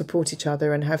also support each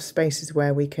other and have spaces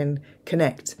where we can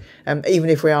connect, even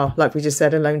if we are, like we just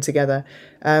said, alone together.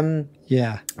 But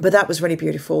that was really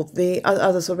beautiful. The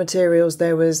other sort of materials,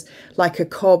 there was like a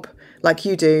cob, like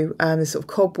you do, the sort of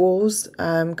cob walls,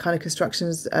 kind of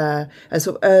constructions, and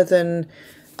sort of earthen,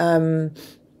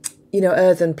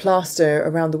 earthen plaster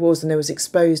around the walls, and there was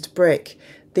exposed brick.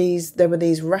 There were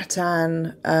these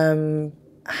rattan,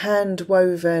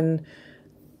 hand-woven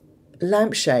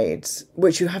lampshades,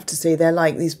 which you have to see. They're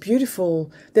like these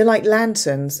beautiful, they're like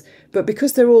lanterns, but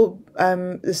because they're all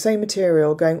the same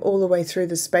material going all the way through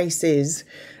the spaces,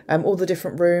 all the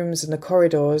different rooms and the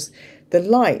corridors, the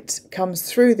light comes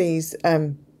through these.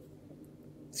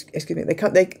 Excuse me.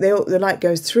 The light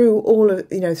goes through all of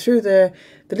through the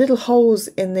little holes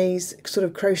in these sort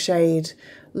of crocheted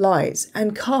lights,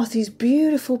 and cast these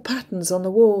beautiful patterns on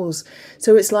the walls.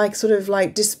 So it's like sort of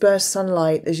like dispersed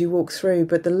sunlight as you walk through,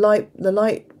 but the light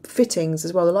fittings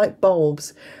as well, the light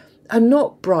bulbs are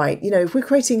not bright. If we're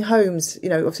creating homes,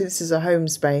 obviously this is a home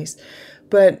space,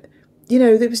 but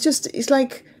it's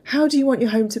like, how do you want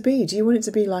your home to be? Do you want it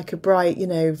to be like a bright,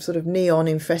 sort of neon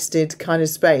infested kind of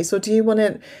space, or do you want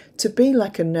it to be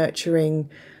like a nurturing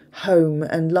home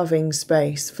and loving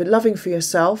space, for loving for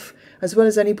yourself as well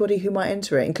as anybody who might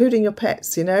enter it, including your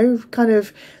pets, kind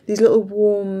of these little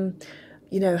warm,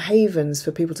 havens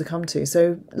for people to come to.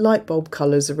 So light bulb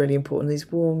colours are really important,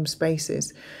 these warm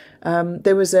spaces.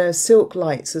 There was silk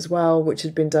lights as well, which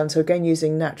had been done. So again,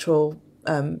 using natural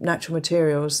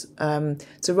materials.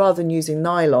 So rather than using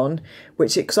nylon,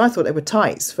 because I thought they were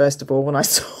tights, first of all, when I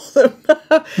saw them,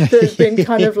 they've been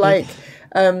kind of like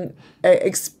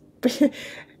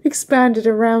expanded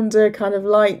around a kind of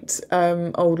light,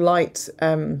 old light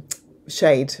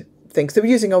shade thing. So they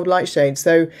were using old light shades.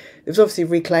 So it was obviously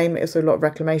reclaim. It was a lot of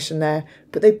reclamation there.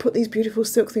 But they put these beautiful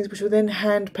silk things, which were then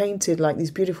hand painted, like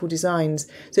these beautiful designs.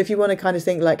 So if you want to kind of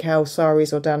think like how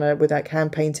saris are done with like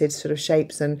hand painted sort of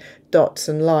shapes and dots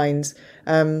and lines,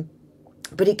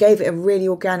 but it gave it a really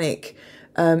organic,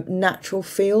 natural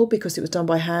feel, because it was done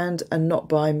by hand and not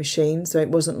by machine. So it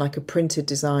wasn't like a printed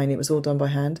design, it was all done by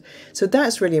hand. So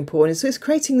that's really important. So it's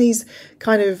creating these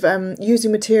kind of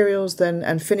using materials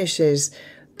and finishes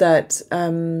that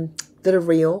are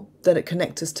real, that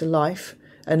connect us to life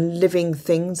and living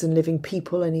things and living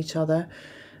people and each other.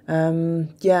 And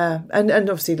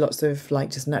obviously lots of like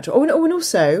just natural. And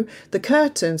also the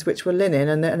curtains, which were linen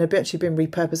and have actually been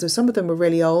repurposed. So some of them were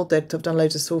really old. They'd have done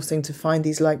loads of sourcing to find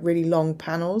these like really long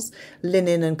panels,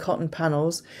 linen and cotton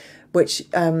panels, which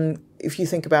if you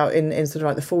think about in sort of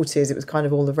like the 40s, it was kind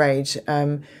of all the rage.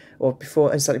 Or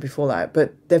before, and slightly before that,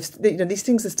 but these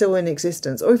things are still in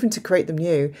existence, or even to create them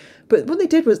new. But what they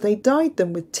did was they dyed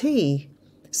them with tea.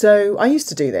 So I used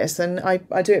to do this, and I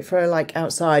do it for like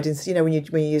outside. And when you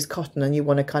use cotton and you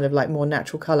want a kind of like more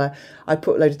natural colour, I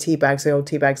put a load of tea bags, the old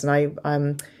tea bags, and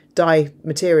I dye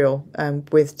material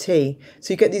with tea.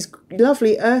 So you get these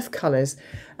lovely earth colours,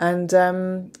 and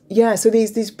so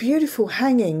these beautiful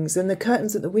hangings and the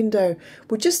curtains at the window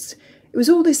were just. It was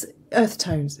all this earth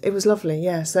tones. It was lovely,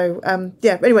 yeah. So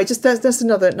anyway, just that's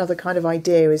another kind of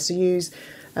idea, is to use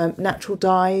natural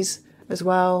dyes as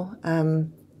well.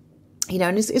 And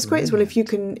it's great as well if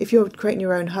you're creating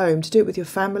your own home, to do it with your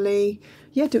family.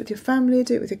 Yeah, do it with your family,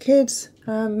 do it with your kids.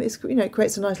 It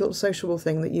creates a nice little sociable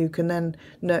thing that you can then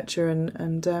nurture, and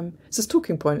it's a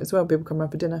talking point as well. People come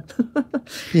around for dinner.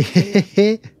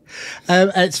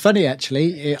 It's funny,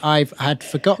 actually. I've had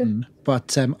forgotten,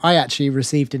 but I actually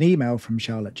received an email from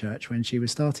Charlotte Church when she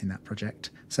was starting that project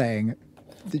saying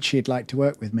that she'd like to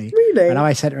work with me. Really? And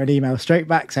I sent her an email straight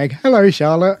back saying, "Hello,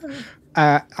 Charlotte."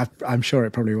 I'm sure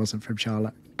it probably wasn't from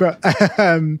Charlotte, but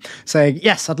saying,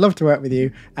 "Yes, I'd love to work with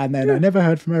you." And then I never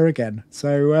heard from her again.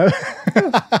 So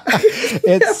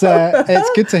it's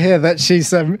good to hear that she's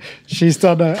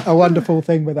done a wonderful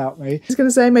thing without me. I was going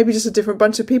to say maybe just a different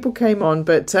bunch of people came on,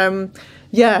 but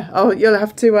you'll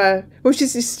have to. Well,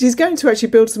 she's going to actually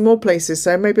build some more places,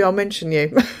 so maybe I'll mention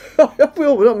you.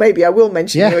 I will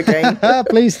mention you again.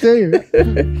 Please do.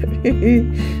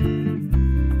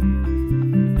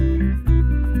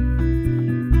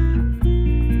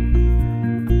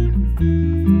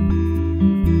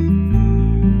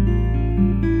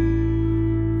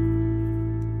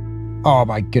 Oh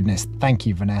my goodness. Thank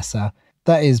you, Vanessa.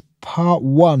 That is part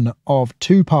 1 of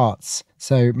 2 parts.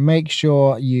 So make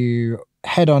sure you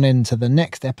head on into the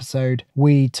next episode.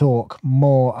 We talk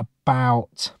more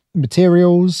about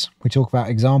materials. We talk about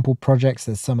example projects.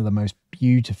 There's some of the most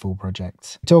beautiful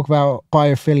projects. We talk about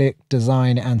biophilic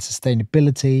design and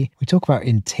sustainability. We talk about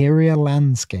interior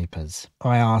landscapers.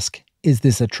 I ask, is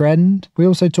this a trend? We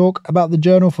also talk about the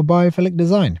Journal for Biophilic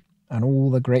Design and all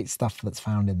the great stuff that's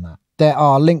found in that. There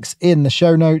are links in the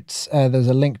show notes. There's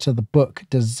a link to the book,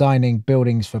 Designing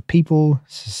Buildings for People,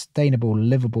 Sustainable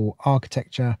Livable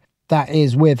Architecture. That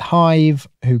is with Hive,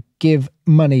 who give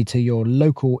money to your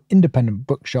local independent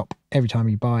bookshop every time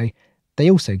you buy.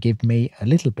 They also give me a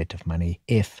little bit of money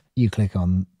if you click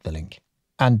on the link.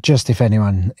 And just if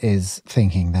anyone is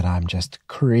thinking that I'm just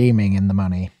creaming in the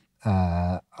money,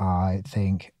 I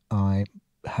think I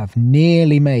have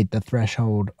nearly made the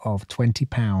threshold of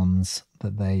 £20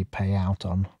 that they pay out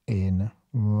on in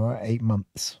 8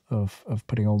 months of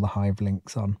putting all the Hive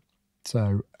links on.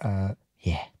 So,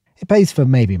 yeah, it pays for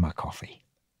maybe my coffee.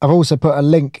 I've also put a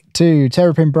link to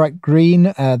Terrapin Bright Green,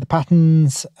 the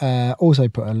patterns, also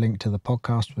put a link to the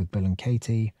podcast with Bill and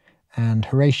Katie, and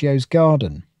Horatio's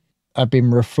Garden. I've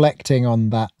been reflecting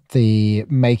on that, the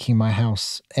making my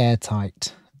house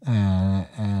airtight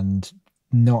and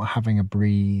not having a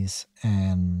breeze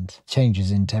and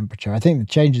changes in temperature. I think the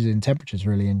changes in temperature is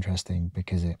really interesting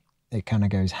because it kind of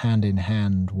goes hand in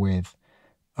hand with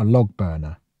a log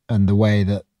burner and the way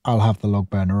that I'll have the log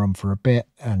burner on for a bit,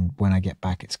 and when I get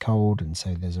back it's cold, and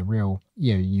so there's a real,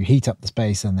 you heat up the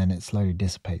space and then it slowly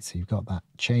dissipates, so you've got that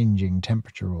changing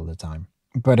temperature all the time.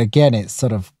 But again, it's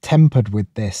sort of tempered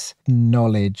with this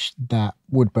knowledge that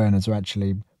wood burners are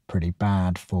actually pretty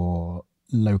bad for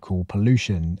local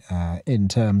pollution in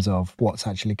terms of what's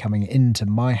actually coming into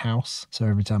my house. So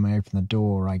every time I open the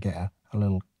door, I get a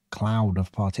little cloud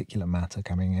of particulate matter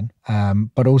coming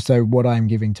in, but also what I'm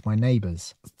giving to my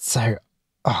neighbours. So,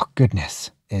 oh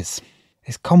goodness, it's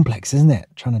complex, isn't it?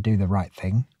 Trying to do the right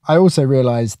thing. I also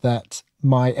realised that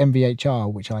my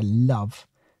MVHR, which I love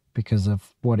because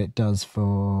of what it does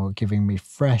for giving me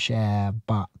fresh air,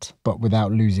 but without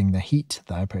losing the heat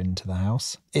that I put into the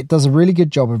house, it does a really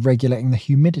good job of regulating the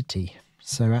humidity.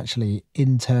 So actually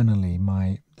internally,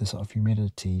 the sort of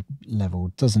humidity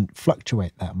level doesn't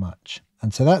fluctuate that much.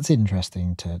 And so that's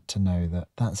interesting to know that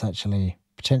that's actually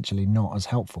potentially not as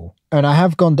helpful. And I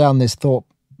have gone down this thought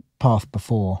path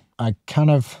before. I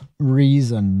kind of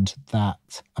reasoned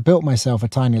that I built myself a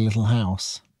tiny little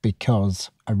house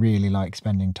because I really like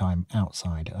spending time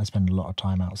outside. I spend a lot of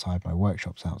time outside, my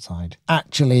workshop's outside.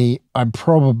 Actually, I'm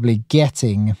probably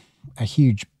getting a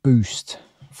huge boost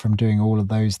from doing all of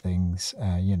those things.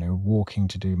 Walking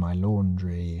to do my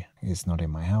laundry. It's not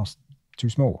in my house, too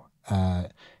small. I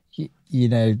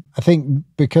think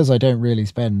because I don't really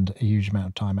spend a huge amount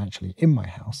of time actually in my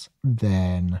house,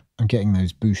 then I'm getting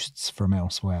those boosts from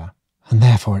elsewhere. And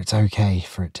therefore it's okay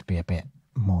for it to be a bit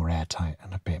more airtight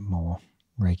and a bit more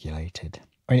regulated.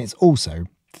 I mean, it's also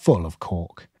full of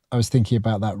cork. I was thinking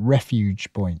about that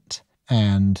refuge point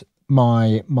and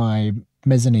my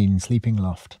mezzanine sleeping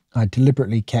loft. I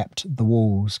deliberately kept the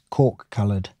walls cork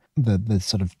coloured, the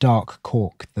sort of dark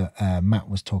cork that Matt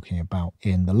was talking about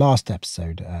in the last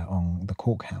episode on the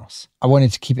cork house. I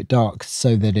wanted to keep it dark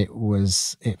so that it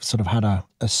sort of had a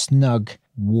snug,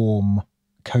 warm,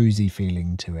 cozy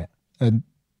feeling to it. And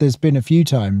there's been a few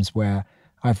times where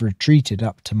I've retreated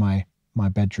up to my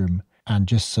bedroom and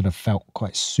just sort of felt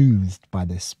quite soothed by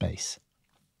this space.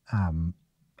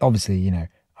 Obviously,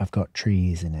 I've got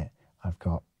trees in it. I've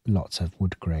got lots of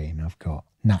wood grain. I've got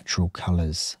natural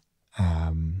colours.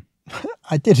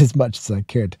 I did as much as I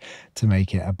could to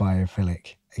make it a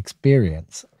biophilic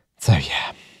experience. So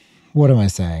yeah, what am I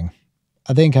saying?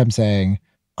 I think I'm saying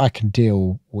I can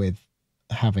deal with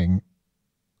having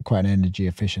quite an energy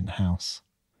efficient house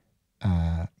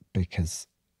because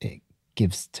it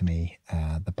gives to me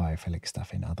the biophilic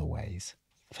stuff in other ways.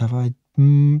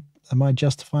 Am I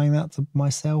justifying that to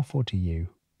myself or to you?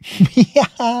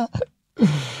 Yeah.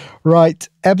 Right,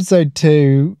 episode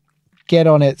 2. Get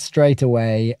on it straight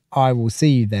away. I will see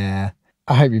you there.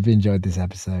 I hope you've enjoyed this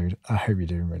episode. I hope you're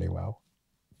doing really well.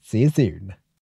 See you soon.